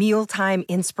you need mealtime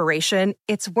inspiration,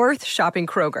 it's worth shopping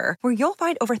Kroger, where you'll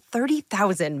find over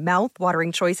 30,000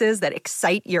 mouth-watering choices that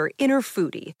excite your inner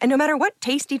foodie. And no matter what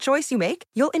tasty choice you make,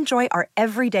 you'll enjoy our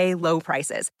everyday low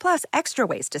prices, plus extra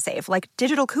ways to save, like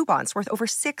digital coupons worth over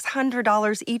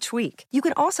 $600 each week. You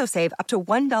can also save up to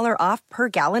 $1 off per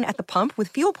gallon at the pump with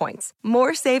fuel points.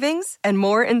 More savings and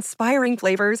more inspiring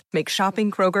flavors make shopping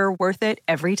Kroger worth it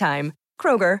every time.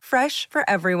 Kroger, fresh for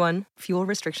everyone. Fuel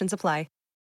restrictions apply.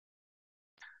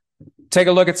 Take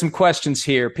a look at some questions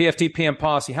here. PFT PM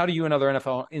Policy. How do you and other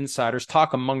NFL insiders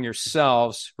talk among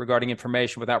yourselves regarding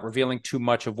information without revealing too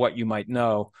much of what you might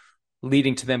know,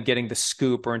 leading to them getting the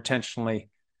scoop or intentionally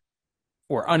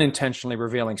or unintentionally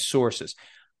revealing sources?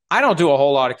 I don't do a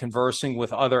whole lot of conversing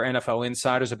with other NFL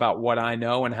insiders about what I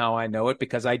know and how I know it,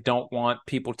 because I don't want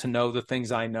people to know the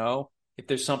things I know. If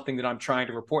there's something that I'm trying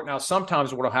to report. Now,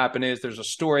 sometimes what will happen is there's a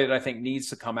story that I think needs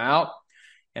to come out,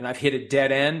 and I've hit a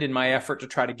dead end in my effort to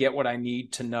try to get what I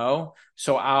need to know.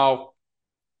 So I'll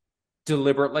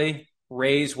deliberately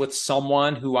raise with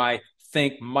someone who I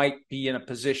think might be in a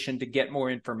position to get more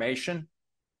information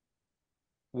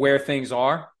where things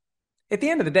are. At the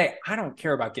end of the day, I don't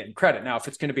care about getting credit. Now, if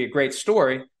it's going to be a great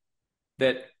story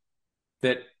that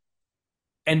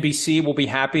NBC will be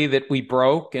happy that we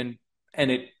broke, and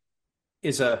it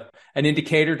is an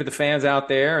indicator to the fans out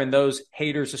there and those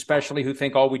haters especially who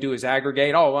think all we do is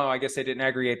aggregate. Oh, well, I guess they didn't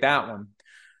aggregate that one.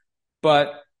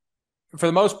 But for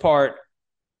the most part,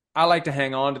 I like to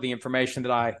hang on to the information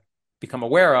that I become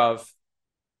aware of,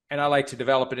 and I like to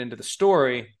develop it into the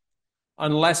story,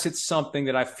 unless it's something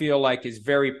that I feel like is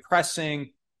very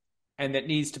pressing and that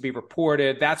needs to be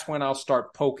reported. That's when I'll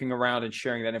start poking around and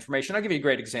sharing that information. I'll give you a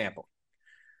great example.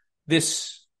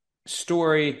 This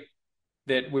story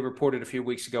that we reported a few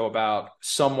weeks ago about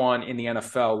someone in the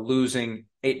NFL losing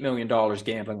 $8 million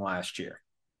gambling last year.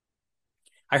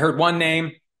 I heard one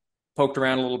name, poked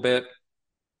around a little bit,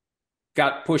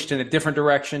 got pushed in a different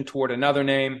direction toward another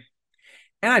name,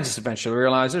 and I just eventually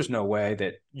realized there's no way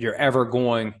that you're ever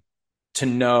going to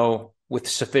know with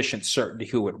sufficient certainty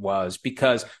who it was,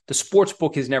 because the sports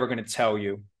book is never going to tell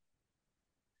you,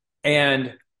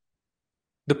 and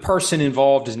the person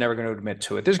involved is never going to admit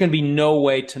to it. There's going to be no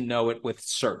way to know it with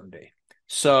certainty.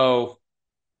 So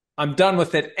I'm done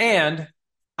with it, and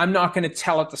I'm not going to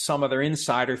tell it to some other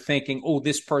insider thinking, oh,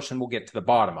 this person will get to the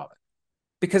bottom of it,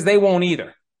 because they won't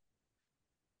either.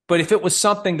 But if it was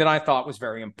something that I thought was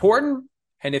very important,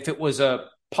 and if it was a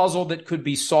puzzle that could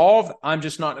be solved, I'm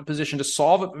just not in a position to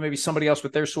solve it, but maybe somebody else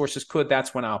with their sources could,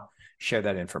 that's when I'll share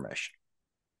that information.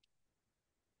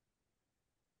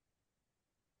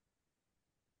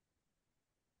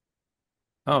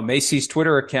 Oh, Macy's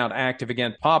Twitter account active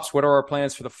again. Pops, what are our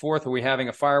plans for the 4th? Are we having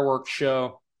a fireworks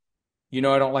show? You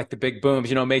know I don't like the big booms.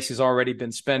 You know, Macy's already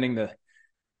been spending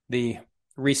the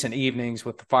recent evenings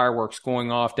with the fireworks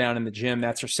going off down in the gym.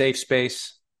 That's her safe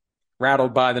space,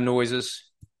 rattled by the noises.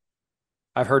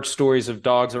 I've heard stories of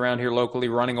dogs around here locally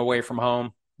running away from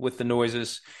home with the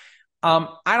noises. I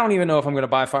don't even know if I'm going to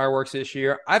buy fireworks this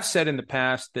year. I've said in the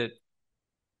past that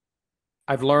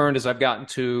I've learned as I've gotten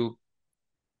to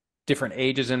different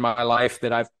ages in my life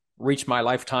that I've reached my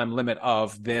lifetime limit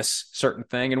of this certain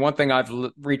thing. And one thing I've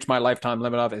reached my lifetime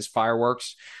limit of is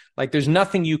fireworks. Like, there's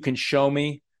nothing you can show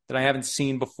me that I haven't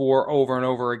seen before over and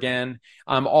over again.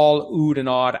 I'm all oohed and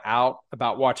awed out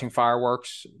about watching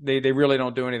fireworks. They really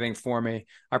don't do anything for me.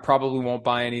 I probably won't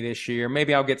buy any this year.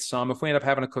 Maybe I'll get some. If we end up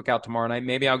having a cookout tomorrow night,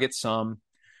 maybe I'll get some.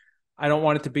 I don't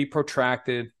want it to be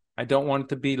protracted. I don't want it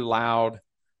to be loud.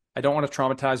 I don't want to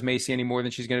traumatize Macy any more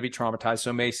than she's going to be traumatized.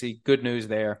 So Macy, good news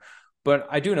there. But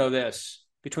I do know this.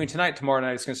 Between tonight and tomorrow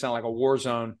night, it's going to sound like a war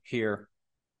zone here.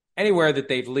 Anywhere that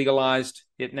they've legalized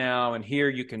it now, and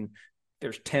here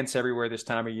there's tents everywhere this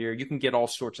time of year. You can get all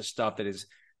sorts of stuff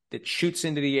that shoots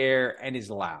into the air and is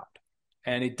loud.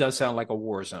 And it does sound like a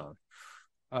war zone.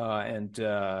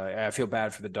 I feel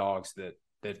bad for the dogs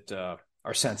that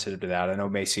are sensitive to that. I know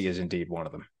Macy is indeed one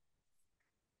of them.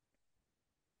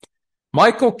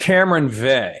 Michael Cameron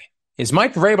Vey. Is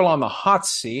Mike Vrabel on the hot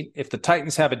seat if the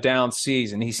Titans have a down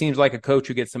season? He seems like a coach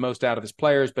who gets the most out of his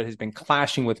players, but has been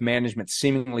clashing with management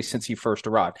seemingly since he first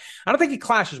arrived. I don't think he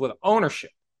clashes with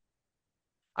ownership.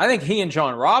 I think he and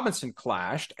John Robinson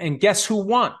clashed, and guess who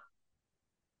won?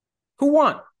 Who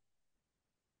won?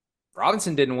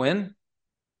 Robinson didn't win.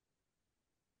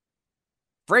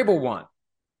 Vrabel won.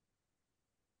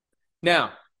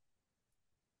 Now,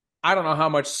 I don't know how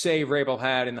much say Vrabel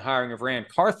had in the hiring of Rand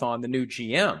Carthon, the new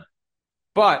GM.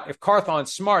 But if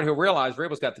Carthon's smart, he'll realize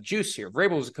Vrabel's got the juice here.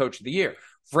 Vrabel's the coach of the year.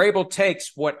 Vrabel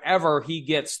takes whatever he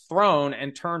gets thrown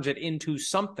and turns it into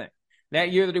something.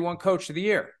 That year that he won coach of the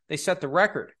year, they set the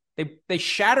record. They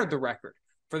shattered the record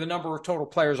for the number of total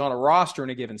players on a roster in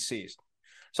a given season.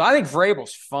 So I think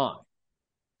Vrabel's fine.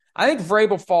 I think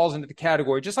Vrabel falls into the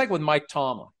category, just like with Mike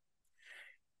Tomlin.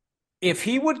 If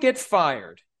he would get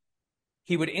fired,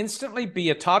 he would instantly be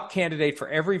a top candidate for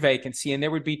every vacancy, and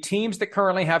there would be teams that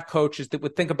currently have coaches that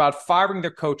would think about firing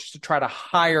their coaches to try to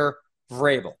hire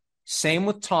Vrabel. Same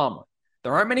with Tomlin.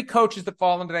 There aren't many coaches that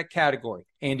fall into that category.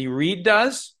 Andy Reid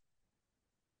does,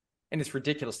 and it's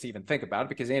ridiculous to even think about it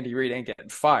because Andy Reid ain't getting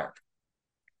fired.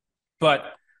 But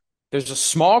there's a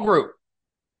small group.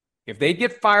 If they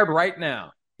get fired right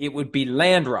now, it would be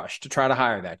land rush to try to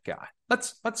hire that guy.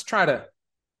 Let's try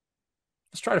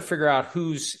to figure out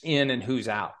who's in and who's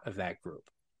out of that group.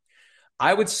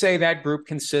 I would say that group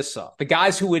consists of the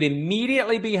guys who would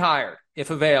immediately be hired if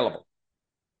available,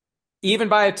 even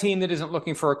by a team that isn't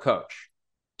looking for a coach.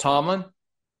 Tomlin,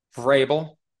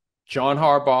 Vrabel, John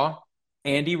Harbaugh,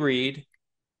 Andy Reid,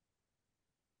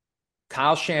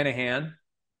 Kyle Shanahan.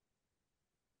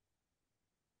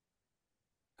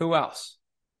 Who else?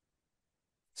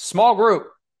 Small group.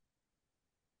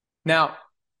 Now,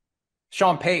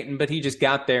 Sean Payton, but he just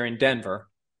got there in Denver.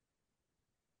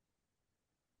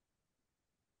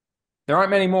 There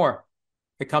aren't many more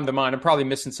that come to mind. I'm probably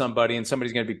missing somebody, and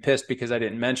somebody's going to be pissed because I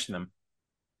didn't mention them.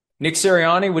 Nick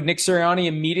Sirianni, would Nick Sirianni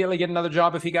immediately get another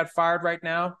job if he got fired right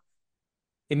now?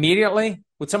 Immediately?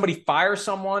 Would somebody fire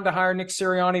someone to hire Nick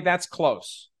Sirianni? That's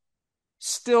close.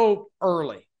 Still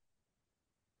early.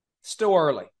 Still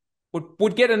early.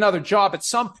 Would get another job at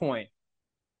some point,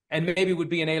 and maybe would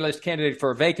be an A-list candidate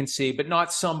for a vacancy, but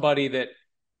not somebody that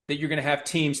you're going to have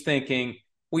teams thinking,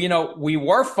 well, we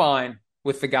were fine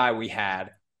with the guy we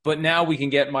had, but now we can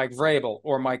get Mike Vrabel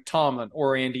or Mike Tomlin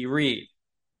or Andy Reid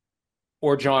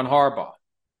or John Harbaugh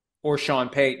or Sean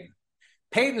Payton.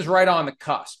 Payton's right on the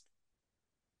cusp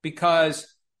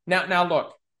because now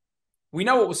look, we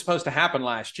know what was supposed to happen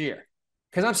last year.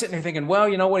 Because I'm sitting there thinking, well,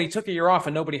 you know what? He took a year off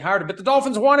and nobody hired him, but the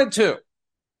Dolphins wanted to.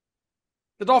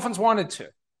 The Dolphins wanted to.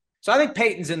 So I think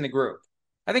Payton's in the group.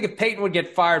 I think if Payton would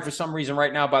get fired for some reason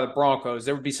right now by the Broncos,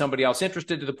 there would be somebody else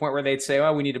interested to the point where they'd say,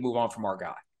 well, we need to move on from our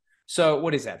guy. So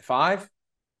what is that, 5?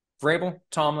 Vrabel,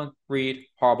 Tomlin, Reid,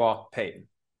 Harbaugh, Payton.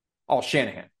 All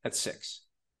Shanahan. That's 6.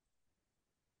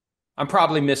 I'm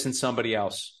probably missing somebody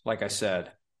else, like I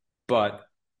said. But,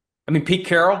 Pete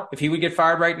Carroll, if he would get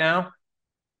fired right now,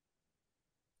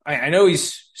 I know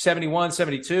he's 71,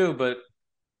 72, but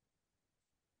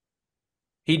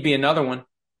he'd be another one.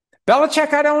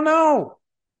 Belichick, I don't know.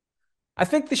 I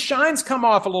think the shine's come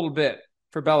off a little bit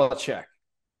for Belichick.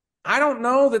 I don't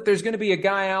know that there's going to be a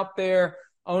guy out there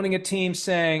owning a team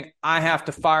saying, I have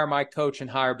to fire my coach and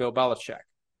hire Bill Belichick.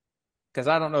 Because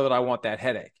I don't know that I want that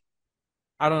headache.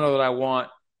 I don't know that I want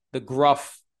the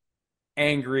gruff,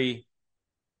 angry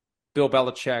Bill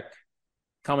Belichick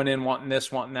coming in, wanting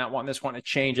this, wanting that, wanting this, wanting to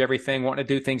change everything, wanting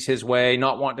to do things his way,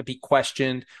 not wanting to be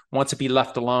questioned, wants to be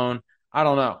left alone. I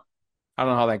don't know. I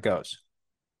don't know how that goes.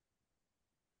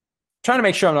 Trying to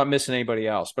make sure I'm not missing anybody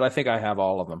else, but I think I have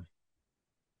all of them.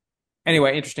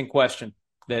 Anyway, interesting question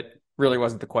that really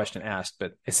wasn't the question asked,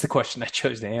 but it's the question I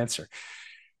chose to answer.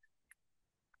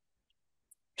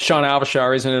 Sean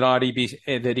Alvashar, isn't it odd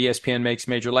that ESPN makes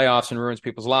major layoffs and ruins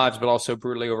people's lives, but also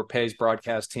brutally overpays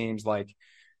broadcast teams like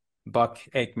Buck,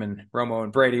 Aikman, Romo,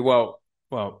 and Brady? Well,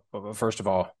 first of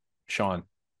all, Sean,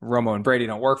 Romo and Brady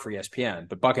don't work for ESPN,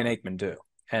 but Buck and Aikman do.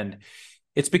 And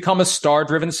it's become a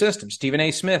star-driven system. Stephen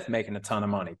A. Smith making a ton of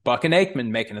money. Buck and Aikman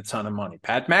making a ton of money.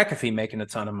 Pat McAfee making a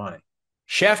ton of money.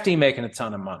 Shefty making a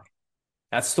ton of money.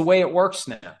 That's the way it works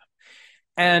now.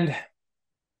 And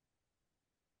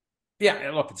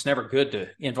yeah, look, it's never good to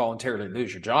involuntarily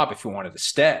lose your job if you wanted to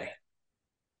stay.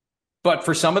 But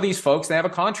for some of these folks, they have a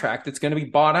contract that's going to be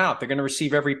bought out. They're going to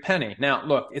receive every penny. Now,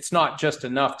 look, it's not just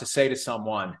enough to say to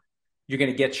someone, you're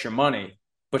going to get your money,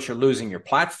 but you're losing your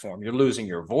platform. You're losing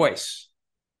your voice.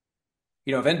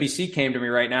 If NBC came to me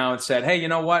right now and said, hey, you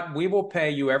know what? We will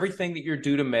pay you everything that you're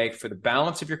due to make for the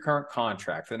balance of your current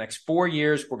contract. For the next 4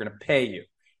 years, we're going to pay you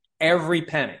every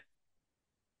penny.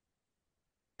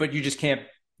 But you just can't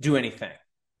do anything.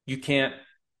 You can't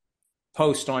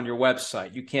post on your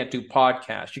website. You can't do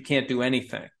podcasts. You can't do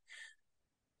anything.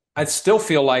 I'd still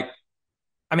feel like,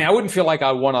 I wouldn't feel like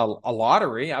I won a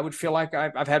lottery. I would feel like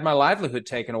I've had my livelihood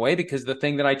taken away because the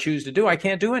thing that I choose to do, I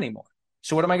can't do anymore.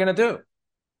 So what am I going to do?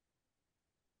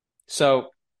 So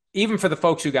even for the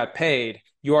folks who got paid,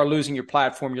 you are losing your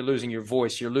platform, you're losing your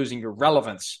voice, you're losing your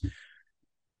relevance,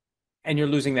 and you're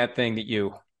losing that thing that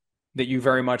you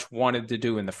very much wanted to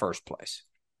do in the first place.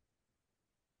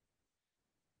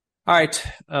 All right.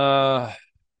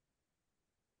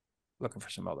 Looking for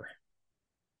some other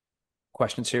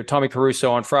questions here. Tommy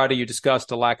Caruso, on Friday, you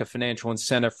discussed a lack of financial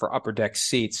incentive for upper deck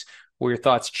seats. Will your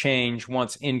thoughts change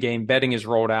once in-game betting is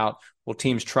rolled out? Will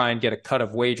teams try and get a cut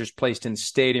of wagers placed in the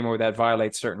stadium, or that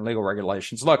violates certain legal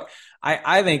regulations? Look,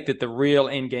 I think that the real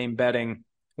in-game betting,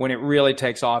 when it really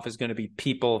takes off, is going to be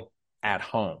people at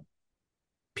home.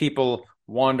 People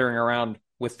wandering around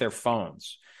with their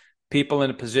phones. People in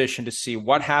a position to see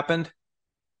what happened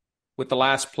with the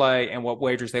last play and what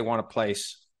wagers they want to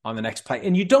place on the next play.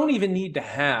 And you don't even need to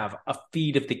have a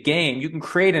feed of the game. You can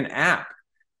create an app.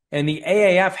 And the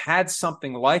AAF had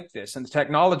something like this, and the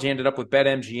technology ended up with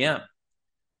BetMGM,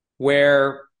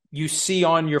 where you see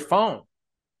on your phone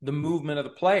the movement of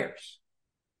the players.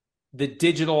 the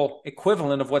digital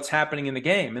equivalent of what's happening in the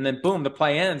game. And then boom, the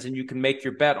play ends and you can make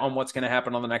your bet on what's going to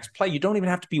happen on the next play. You don't even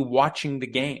have to be watching the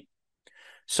game.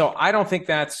 So I don't think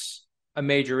that's a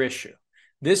major issue.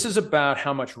 This is about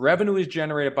how much revenue is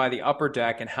generated by the upper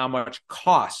deck and how much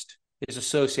cost is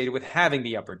associated with having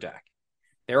the upper deck.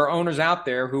 There are owners out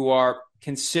there who are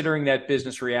considering that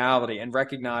business reality and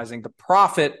recognizing the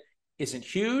profit isn't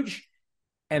huge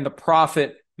and the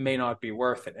profit may not be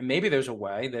worth it. And maybe there's a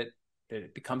way that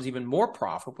it becomes even more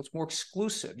profitable. It's more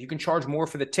exclusive. You can charge more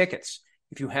for the tickets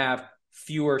if you have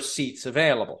fewer seats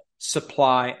available,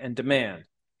 supply and demand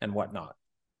and whatnot.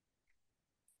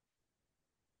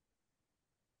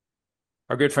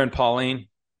 Our good friend Pauline,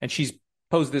 and she's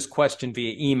posed this question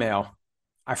via email.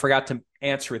 I forgot to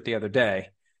answer it the other day.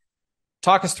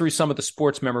 Talk us through some of the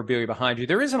sports memorabilia behind you.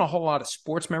 There isn't a whole lot of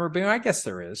sports memorabilia. I guess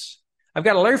there is. I've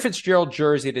got a Larry Fitzgerald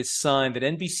jersey that is signed that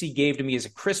NBC gave to me as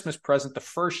a Christmas present the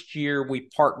first year we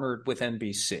partnered with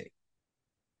NBC.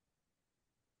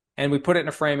 And we put it in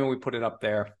a frame and we put it up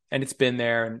there. And it's been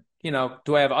there. And, you know,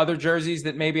 do I have other jerseys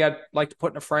that maybe I'd like to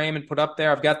put in a frame and put up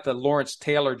there? I've got the Lawrence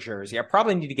Taylor jersey. I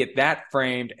probably need to get that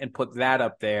framed and put that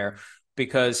up there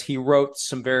because he wrote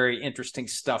some very interesting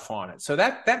stuff on it. So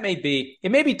that may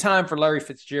be time for Larry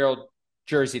Fitzgerald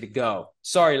jersey to go.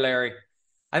 Sorry, Larry.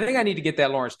 I think I need to get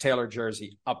that Lawrence Taylor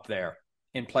jersey up there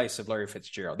in place of Larry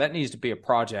Fitzgerald. That needs to be a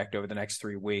project over the next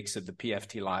 3 weeks of the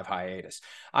PFT Live hiatus.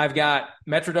 I've got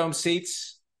Metrodome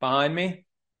seats behind me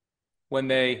when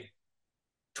they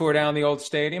tore down the old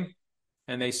stadium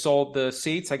and they sold the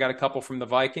seats. I got a couple from the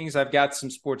Vikings. I've got some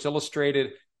Sports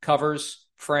Illustrated covers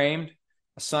framed,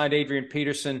 a signed Adrian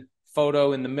Peterson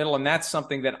photo in the middle, and that's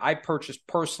something that I purchased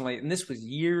personally, and this was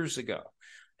years ago.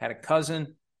 I had a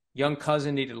cousin, young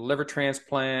cousin, needed a liver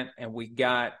transplant, and we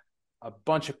got a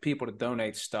bunch of people to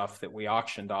donate stuff that we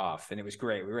auctioned off, and it was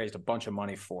great. We raised a bunch of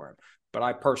money for him. But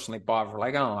I personally bought for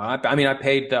like, I don't know. I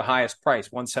paid the highest price,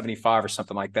 $175 or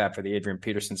something like that for the Adrian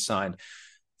Peterson signed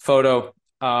photo.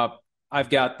 I've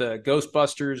got the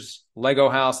Ghostbusters Lego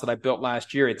house that I built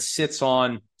last year. It sits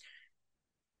on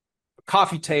a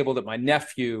coffee table that my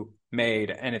nephew made,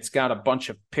 and it's got a bunch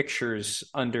of pictures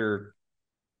under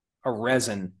a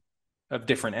resin of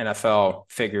different NFL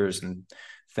figures and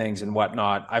things and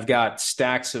whatnot. I've got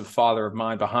stacks of Father of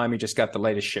Mine behind me. Just got the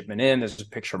latest shipment in. There's a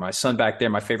picture of my son back there.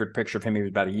 My favorite picture of him, he was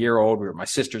about a year old. We were at my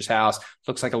sister's house.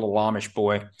 Looks like a little Amish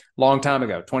boy. Long time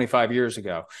ago, 25 years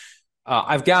ago.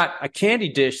 I've got a candy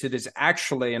dish that is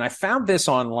actually, and I found this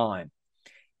online.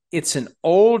 It's an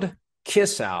old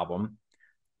Kiss album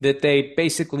that they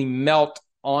basically melt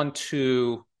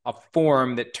onto a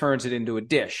form that turns it into a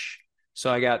dish. So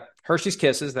I got Hershey's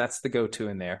Kisses. That's the go-to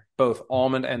in there, both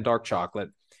almond and dark chocolate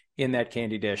in that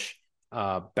candy dish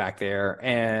back there.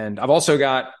 And I've also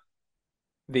got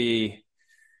the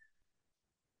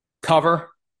cover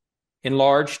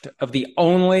enlarged of the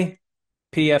only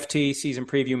PFT season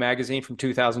preview magazine from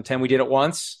 2010. We did it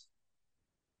once.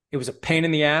 It was a pain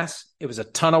in the ass. It was a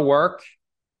ton of work.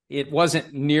 It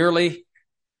wasn't nearly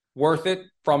worth it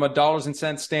from a dollars and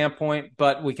cents standpoint,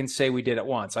 but we can say we did it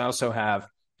once. I also have,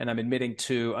 and I'm admitting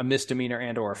to a misdemeanor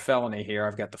and or a felony here,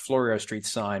 I've got the Florio Street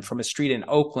sign from a street in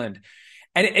Oakland.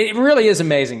 And it really is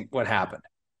amazing what happened.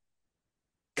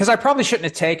 Because I probably shouldn't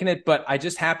have taken it, but I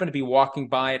just happened to be walking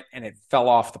by it and it fell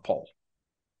off the pole.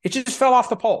 It just fell off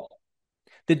the pole.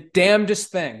 The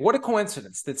damnedest thing. What a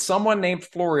coincidence that someone named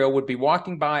Florio would be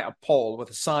walking by a pole with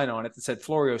a sign on it that said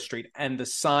Florio Street and the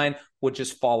sign would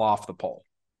just fall off the pole.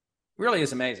 It really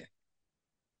is amazing.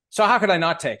 So how could I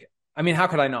not take it? I mean, how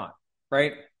could I not,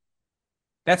 right?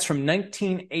 That's from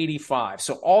 1985.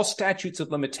 So all statutes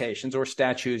of limitations, or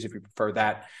statutes if you prefer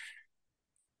that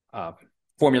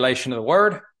formulation of the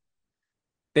word,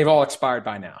 they've all expired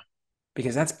by now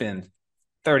because that's been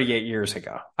 38 years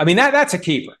ago. I mean, that's a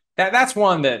keeper. That's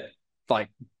one that like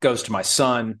goes to my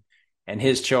son and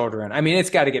his children. I mean, it's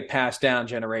got to get passed down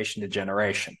generation to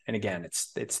generation. And again,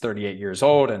 it's 38 years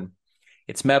old and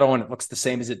it's metal and it looks the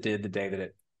same as it did the day that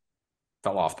it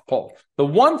fell off the pole. The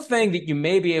one thing that you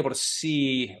may be able to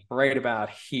see right about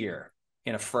here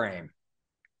in a frame,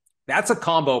 that's a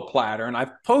combo platter. And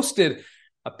I've posted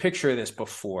a picture of this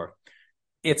before.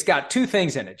 It's got two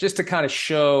things in it just to kind of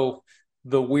show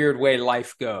the weird way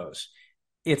life goes.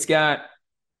 It's got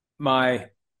my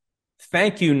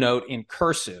thank you note in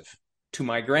cursive to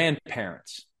my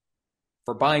grandparents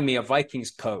for buying me a Vikings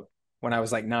coat when I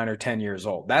was like 9 or 10 years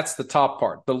old. That's the top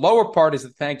part. The lower part is the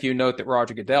thank you note that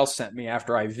Roger Goodell sent me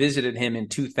after I visited him in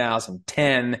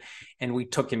 2010, and we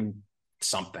took him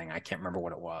something. I can't remember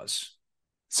what it was.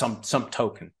 Some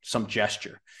token, some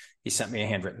gesture. He sent me a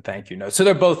handwritten thank you note. So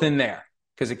they're both in there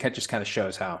because it just kind of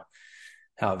shows how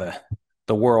the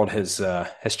the world has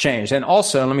changed. And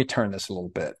also, let me turn this a little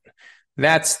bit.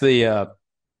 That's the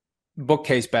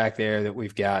bookcase back there that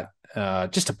we've got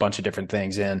just a bunch of different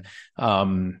things in.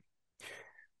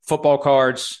 Football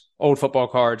cards, old football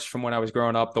cards from when I was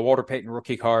growing up, the Walter Payton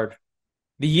rookie card.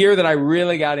 The year that I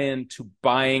really got into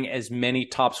buying as many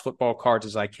Topps football cards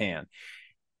as I can,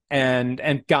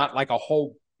 and got like a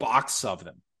whole box of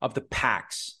them, of the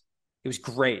packs. It was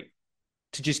great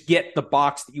to just get the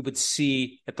box that you would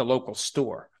see at the local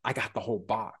store. I got the whole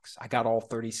box. I got all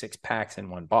 36 packs in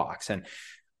one box. And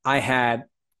I had,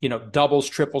 doubles,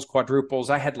 triples, quadruples.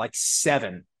 I had like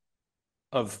 7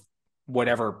 of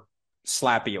whatever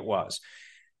slappy it was.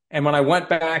 And when I went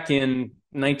back in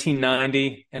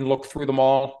 1990 and looked through them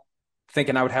all,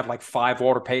 thinking I would have like 5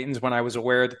 Walter Paytons when I was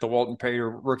aware that the Walter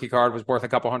Payton rookie card was worth a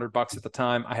couple $100 at the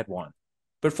time, I had 1.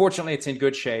 But fortunately, it's in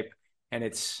good shape, and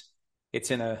it's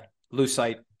in a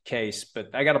lucite case.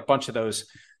 But I got a bunch of those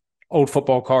old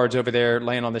football cards over there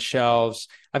laying on the shelves.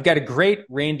 I've got a great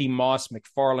Randy Moss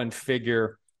McFarlane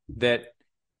figure that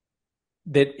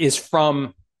is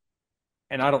from,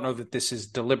 and I don't know that this is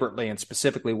deliberately and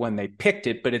specifically when they picked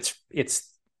it, but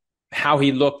it's how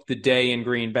he looked the day in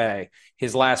Green Bay,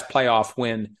 his last playoff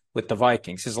win with the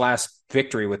Vikings, his last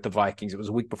victory with the Vikings. It was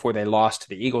a week before they lost to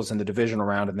the Eagles in the divisional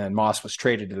round, and then Moss was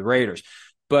traded to the Raiders.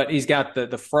 But he's got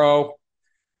the fro,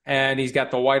 and he's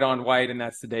got the white on white, and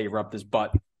that's the day he rubbed his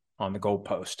butt on the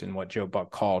goalpost in what Joe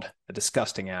Buck called a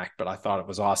disgusting act. But I thought it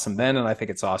was awesome then, and I think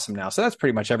it's awesome now. So that's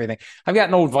pretty much everything. I've got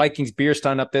an old Vikings beer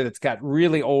stein up there that's got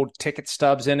really old ticket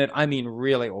stubs in it. I mean,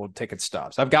 really old ticket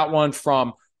stubs. I've got one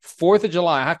from 4th of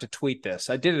July. I have to tweet this.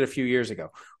 I did it a few years ago.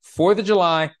 4th of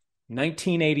July,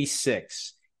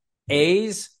 1986.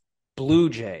 A's, Blue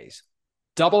Jays.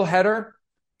 Doubleheader,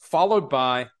 followed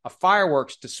by a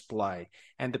fireworks display.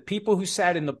 And the people who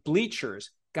sat in the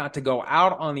bleachers got to go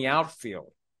out on the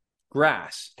outfield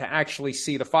grass to actually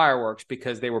see the fireworks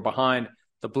because they were behind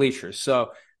the bleachers. So it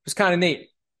was kind of neat.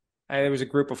 And there was a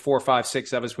group of 4, 5,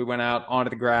 6 of us. We went out onto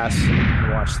the grass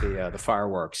and watched the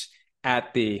fireworks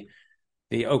at the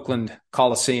Oakland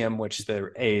Coliseum, which the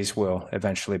A's will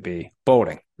eventually be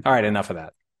boating. All right, enough of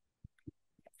that.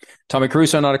 Tommy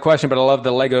Caruso, not a question, but I love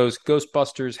the Legos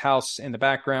Ghostbusters house in the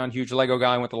background. Huge Lego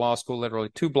guy, went to law school, literally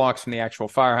 2 blocks from the actual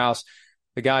firehouse.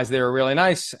 The guys there are really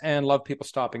nice and love people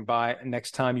stopping by.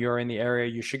 Next time you're in the area,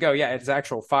 you should go. Yeah, it's an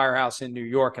actual firehouse in New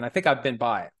York, and I think I've been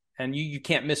by it. And you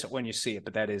can't miss it when you see it,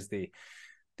 but that is the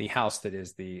house that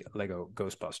is the Lego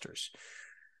Ghostbusters.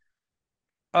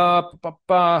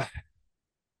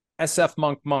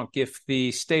 SF Monk, if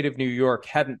the state of New York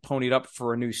hadn't ponied up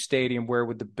for a new stadium, where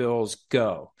would the Bills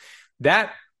go?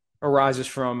 That arises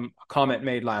from a comment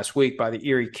made last week by the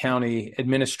Erie County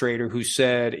administrator who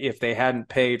said if they hadn't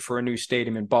paid for a new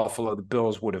stadium in Buffalo, the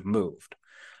Bills would have moved.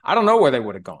 I don't know where they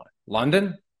would have gone.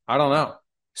 London? I don't know.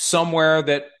 Somewhere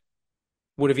that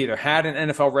would have either had an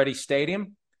NFL-ready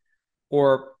stadium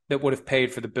or that would have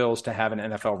paid for the Bills to have an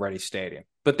NFL-ready stadium.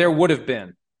 But there would have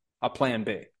been a plan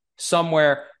B.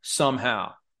 Somewhere,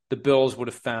 somehow, the Bills would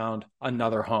have found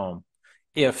another home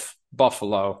if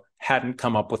Buffalo hadn't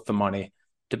come up with the money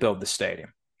to build the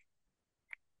stadium.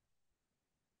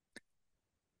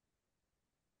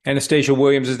 Anastasia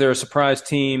Williams, is there a surprise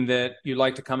team that you'd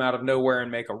like to come out of nowhere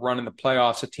and make a run in the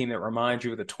playoffs, a team that reminds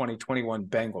you of the 2021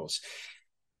 Bengals?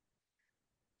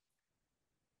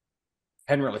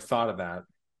 Hadn't really thought of that.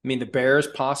 I mean, the Bears,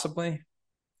 possibly.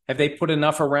 Have they put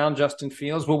enough around Justin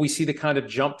Fields? Will we see the kind of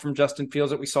jump from Justin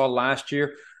Fields that we saw last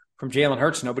year from Jalen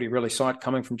Hurts? Nobody really saw it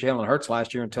coming from Jalen Hurts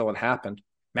last year until it happened.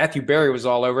 Matthew Berry was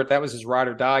all over it. That was his ride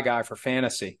or die guy for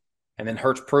fantasy. And then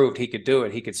Hurts proved he could do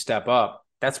it. He could step up.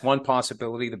 That's one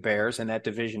possibility, the Bears, and that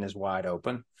division is wide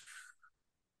open.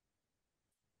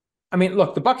 I mean,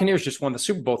 look, the Buccaneers just won the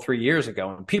Super Bowl 3 years ago,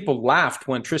 and people laughed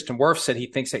when Tristan Wirfs said he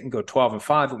thinks they can go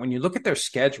 12-5. But when you look at their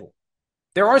schedule,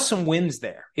 there are some wins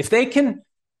there. If they can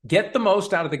get the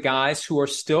most out of the guys who are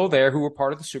still there, who were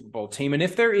part of the Super Bowl team, and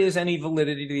if there is any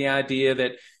validity to the idea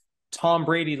that Tom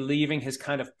Brady leaving has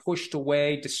kind of pushed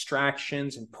away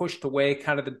distractions and pushed away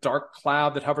kind of the dark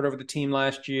cloud that hovered over the team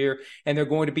last year, and they're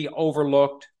going to be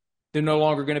overlooked. They're no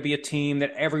longer going to be a team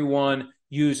that everyone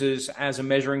uses as a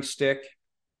measuring stick.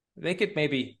 They could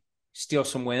maybe steal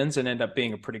some wins and end up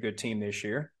being a pretty good team this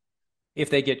year if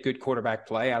they get good quarterback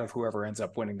play out of whoever ends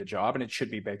up winning the job, and it should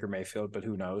be Baker Mayfield, but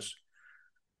who knows?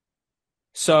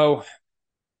 So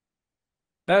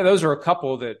those are a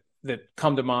couple that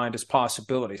come to mind as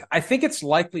possibilities. I think it's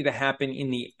likely to happen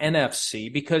in the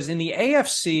NFC because in the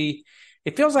AFC,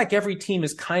 it feels like every team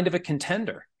is kind of a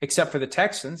contender, except for the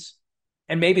Texans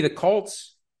and maybe the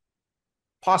Colts,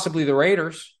 possibly the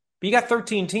Raiders. But you got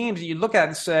 13 teams that you look at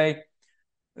and say,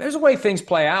 There's a way things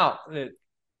play out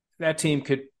that team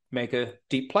could make a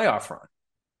deep playoff run.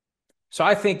 So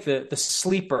I think the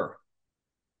sleeper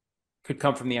could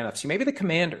come from the NFC. Maybe the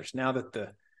Commanders, now that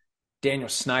the Daniel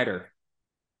Snyder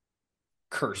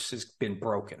curse has been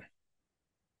broken.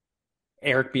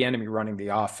 Eric Bieniemy running the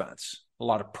offense. A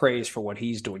lot of praise for what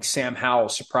he's doing. Sam Howell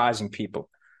surprising people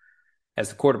as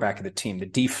the quarterback of the team. The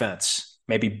defense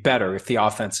may be better if the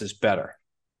offense is better.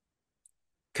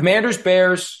 Commanders,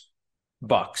 Bears,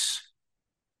 Bucks.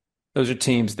 Those are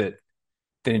teams that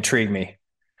intrigue me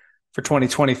for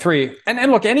 2023.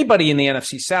 And look, anybody in the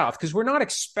NFC South, because we're not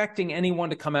expecting anyone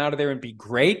to come out of there and be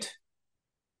great.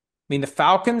 I mean, the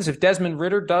Falcons, if Desmond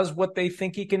Ridder does what they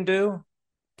think he can do,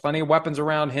 plenty of weapons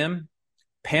around him.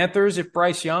 Panthers, if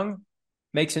Bryce Young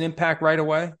makes an impact right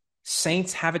away.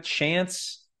 Saints have a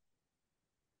chance.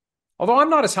 Although I'm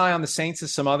not as high on the Saints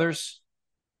as some others,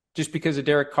 just because of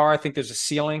Derek Carr. I think there's a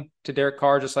ceiling to Derek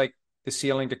Carr, just like the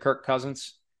ceiling to Kirk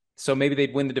Cousins. So maybe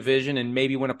they'd win the division and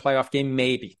maybe win a playoff game.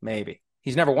 Maybe.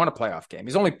 He's never won a playoff game.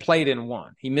 He's only played in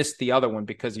one. He missed the other one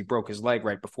because he broke his leg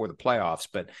right before the playoffs.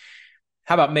 But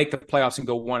how about make the playoffs and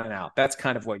go 1-out? That's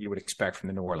kind of what you would expect from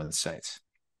the New Orleans Saints.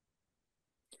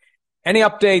 Any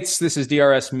updates? This is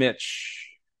DRS Mitch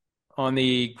on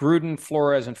the Gruden,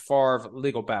 Flores, and Favre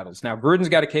legal battles. Now, Gruden's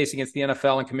got a case against the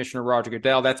NFL and Commissioner Roger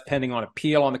Goodell. That's pending on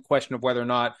appeal on the question of whether or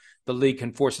not the league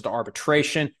can force it to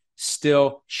arbitration.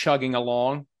 Still chugging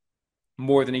along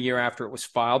more than a year after it was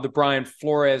filed. The Brian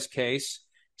Flores case,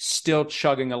 still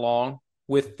chugging along,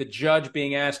 with the judge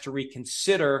being asked to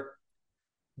reconsider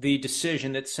the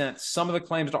decision that sent some of the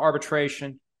claims to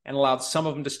arbitration and allowed some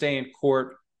of them to stay in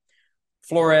court.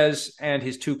 Flores and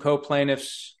his two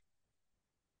co-plaintiffs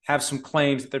have some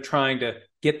claims that they're trying to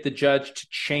get the judge to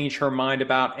change her mind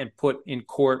about and put in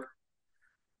court.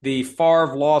 The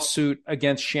Favre lawsuit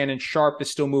against Shannon Sharp is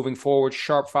still moving forward.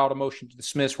 Sharp filed a motion to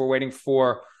dismiss. We're waiting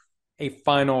for a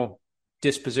final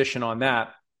disposition on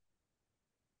that.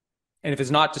 And if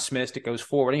it's not dismissed, it goes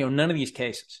forward. None of these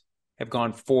cases have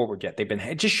gone forward yet.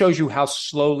 It just shows you how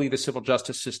slowly the civil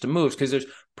justice system moves, because there's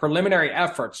preliminary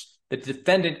efforts that the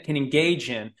defendant can engage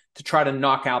in to try to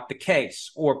knock out the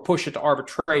case or push it to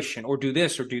arbitration or do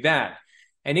this or do that.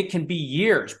 And it can be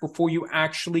years before you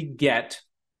actually get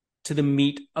to the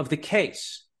meat of the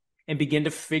case and begin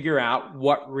to figure out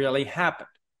what really happened.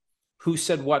 Who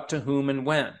said what to whom and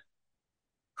when?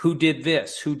 Who did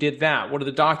this? Who did that? What do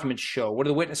the documents show? What do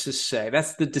the witnesses say?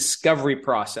 That's the discovery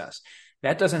process.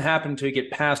 That doesn't happen until you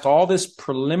get past all this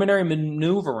preliminary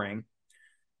maneuvering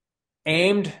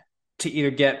aimed to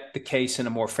either get the case in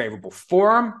a more favorable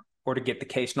forum or to get the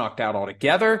case knocked out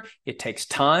altogether. It takes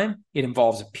time. It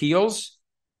involves appeals.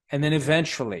 And then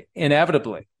eventually,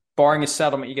 inevitably, barring a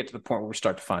settlement, you get to the point where we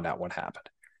start to find out what happened.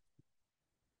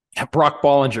 Brock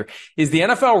Bollinger, is the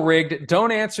NFL rigged?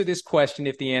 Don't answer this question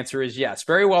if the answer is yes.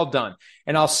 Very well done.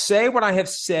 And I'll say what I have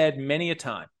said many a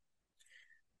time.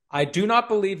 I do not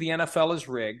believe the NFL is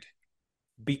rigged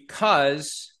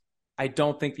because I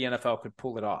don't think the NFL could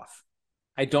pull it off.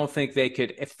 I don't think they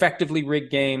could effectively rig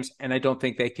games, and I don't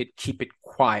think they could keep it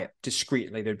quiet,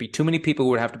 discreetly. There'd be too many people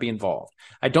who would have to be involved.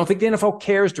 I don't think the NFL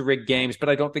cares to rig games, but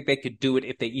I don't think they could do it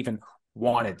if they even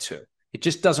wanted to. It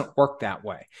just doesn't work that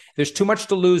way. There's too much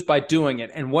to lose by doing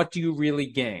it, and what do you really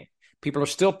gain? People are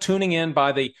still tuning in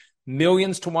by the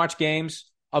millions to watch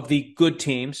games of the good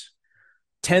teams,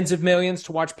 tens of millions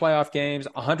to watch playoff games,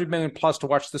 100 million plus to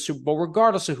watch the Super Bowl,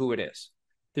 regardless of who it is.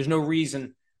 There's no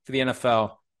reason for the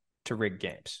NFL to rig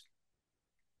games.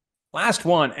 Last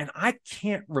one, and I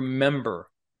can't remember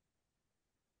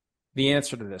the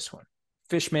answer to this one.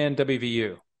 Fishman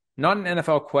WVU. Not an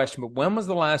NFL question, but when was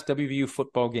the last WVU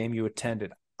football game you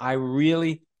attended? I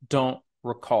really don't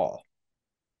recall.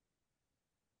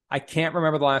 I can't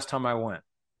remember the last time I went.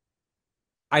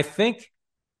 I think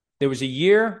there was a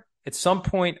year at some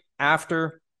point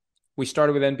after we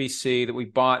started with NBC that we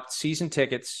bought season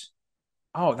tickets.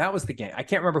 Oh, that was the game. I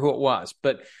can't remember who it was,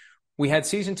 but we had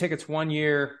season tickets one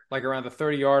year, like around the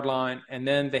 30-yard line, and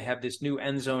then they had this new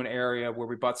end zone area where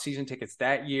we bought season tickets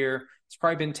that year. It's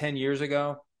probably been 10 years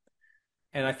ago,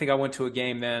 and I think I went to a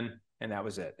game then, and that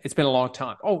was it. It's been a long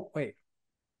time. Oh, wait.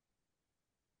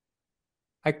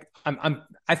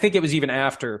 I think it was even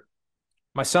after.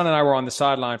 My son and I were on the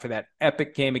sideline for that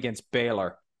epic game against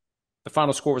Baylor. The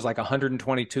final score was like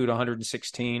 122 to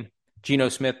 116. Geno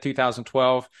Smith,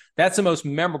 2012. That's the most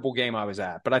memorable game I was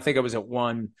at. But I think I was at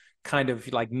one kind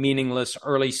of like meaningless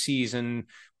early season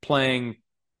playing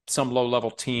some low-level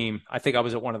team. I think I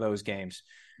was at one of those games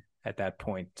at that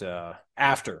point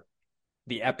after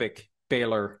the epic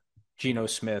Baylor, Geno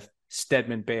Smith,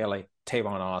 Stedman Bailey,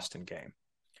 Tavon Austin game.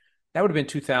 That would have been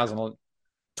 2012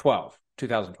 2012.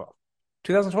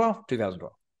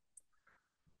 2012?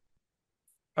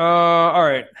 All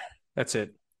right. That's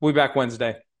it. We'll be back Wednesday.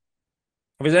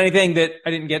 If there's anything that I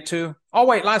didn't get to. Oh,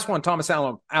 wait, last one. Thomas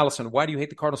Allison. Why do you hate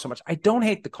the Cardinals so much? I don't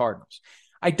hate the Cardinals.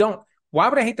 I don't. Why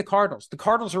would I hate the Cardinals? The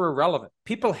Cardinals are irrelevant.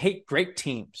 People hate great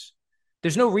teams.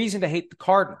 There's no reason to hate the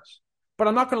Cardinals. But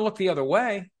I'm not going to look the other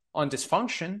way on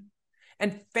dysfunction.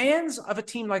 And fans of a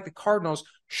team like the Cardinals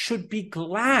should be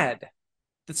glad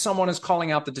that someone is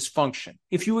calling out the dysfunction.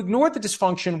 If you ignore the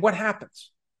dysfunction, what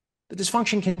happens? The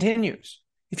dysfunction continues.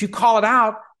 If you call it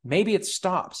out, maybe it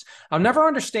stops. I'll never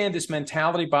understand this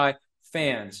mentality by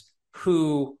fans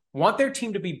who want their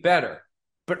team to be better,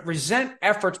 but resent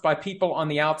efforts by people on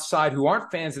the outside who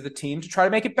aren't fans of the team to try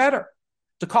to make it better.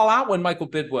 To call out when Michael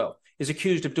Bidwill is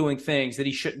accused of doing things that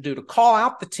he shouldn't do. To call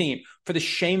out the team for the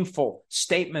shameful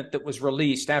statement that was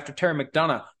released after Terry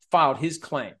McDonough filed his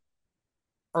claim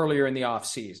earlier in the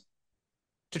offseason.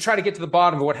 To try to get to the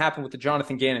bottom of what happened with the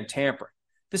Jonathan Gannon tampering.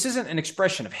 This isn't an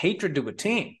expression of hatred to a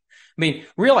team. I mean,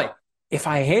 really, if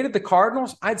I hated the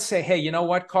Cardinals, I'd say, hey, you know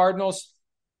what, Cardinals?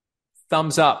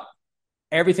 Thumbs up.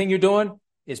 Everything you're doing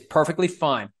is perfectly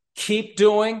fine. Keep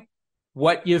doing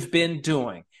what you've been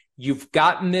doing. You've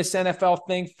gotten this NFL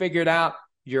thing figured out.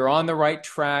 You're on the right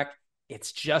track.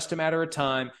 It's just a matter of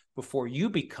time before you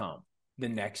become the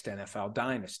next NFL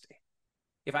dynasty.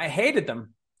 If I hated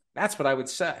them, that's what I would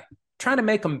say. Trying to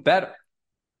make them better.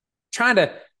 Trying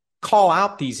to call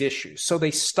out these issues so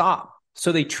they stop,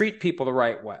 so they treat people the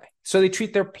right way, so they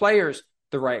treat their players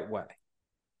the right way.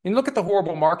 And look at the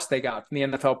horrible marks they got from the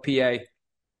NFLPA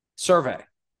survey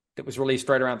that was released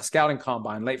right around the scouting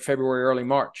combine, late February, early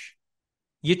March.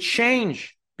 You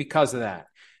change because of that.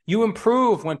 You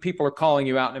improve when people are calling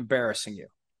you out and embarrassing you.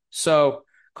 So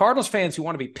Cardinals fans who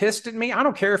want to be pissed at me, I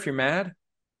don't care if you're mad,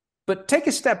 but take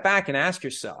a step back and ask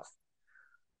yourself,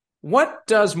 what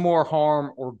does more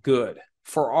harm or good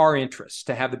for our interests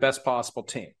to have the best possible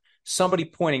team? Somebody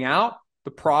pointing out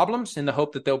the problems in the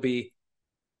hope that they'll be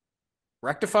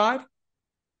rectified,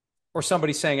 or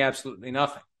somebody saying absolutely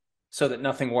nothing so that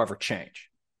nothing will ever change?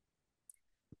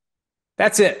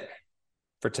 That's it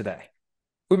for today.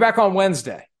 We'll be back on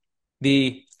Wednesday,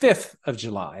 the 5th of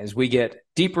July, as we get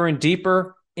deeper and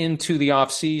deeper into the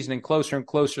offseason and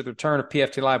closer to the return of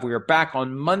PFT Live. We are back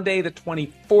on Monday, the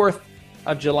 24th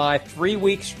of July, 3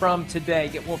 weeks from today.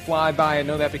 It will fly by. I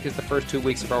know that because the first 2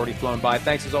 weeks have already flown by.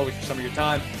 Thanks as always for some of your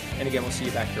time. And again, we'll see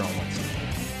you back here on Wednesday.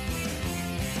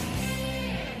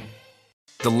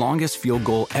 The longest field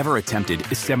goal ever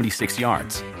attempted is 76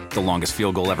 yards. The longest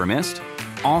field goal ever missed?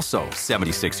 Also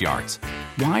 76 yards.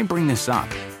 Why bring this up?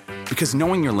 Because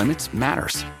knowing your limits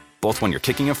matters, both when you're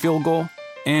kicking a field goal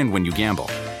and when you gamble.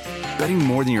 Betting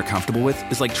more than you're comfortable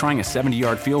with is like trying a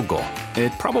 70-yard field goal.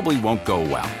 It probably won't go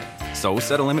well. So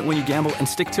set a limit when you gamble and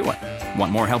stick to it.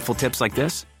 Want more helpful tips like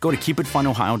this? Go to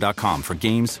keepitfunohio.com for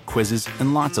games, quizzes,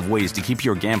 and lots of ways to keep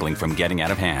your gambling from getting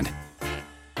out of hand.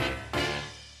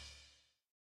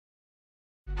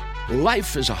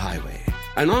 Life is a highway,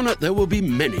 and on it there will be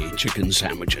many chicken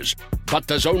sandwiches. But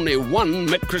there's only one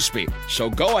McCrispy. So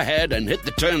go ahead and hit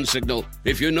the turn signal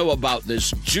if you know about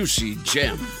this juicy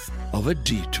gem of a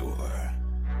detour.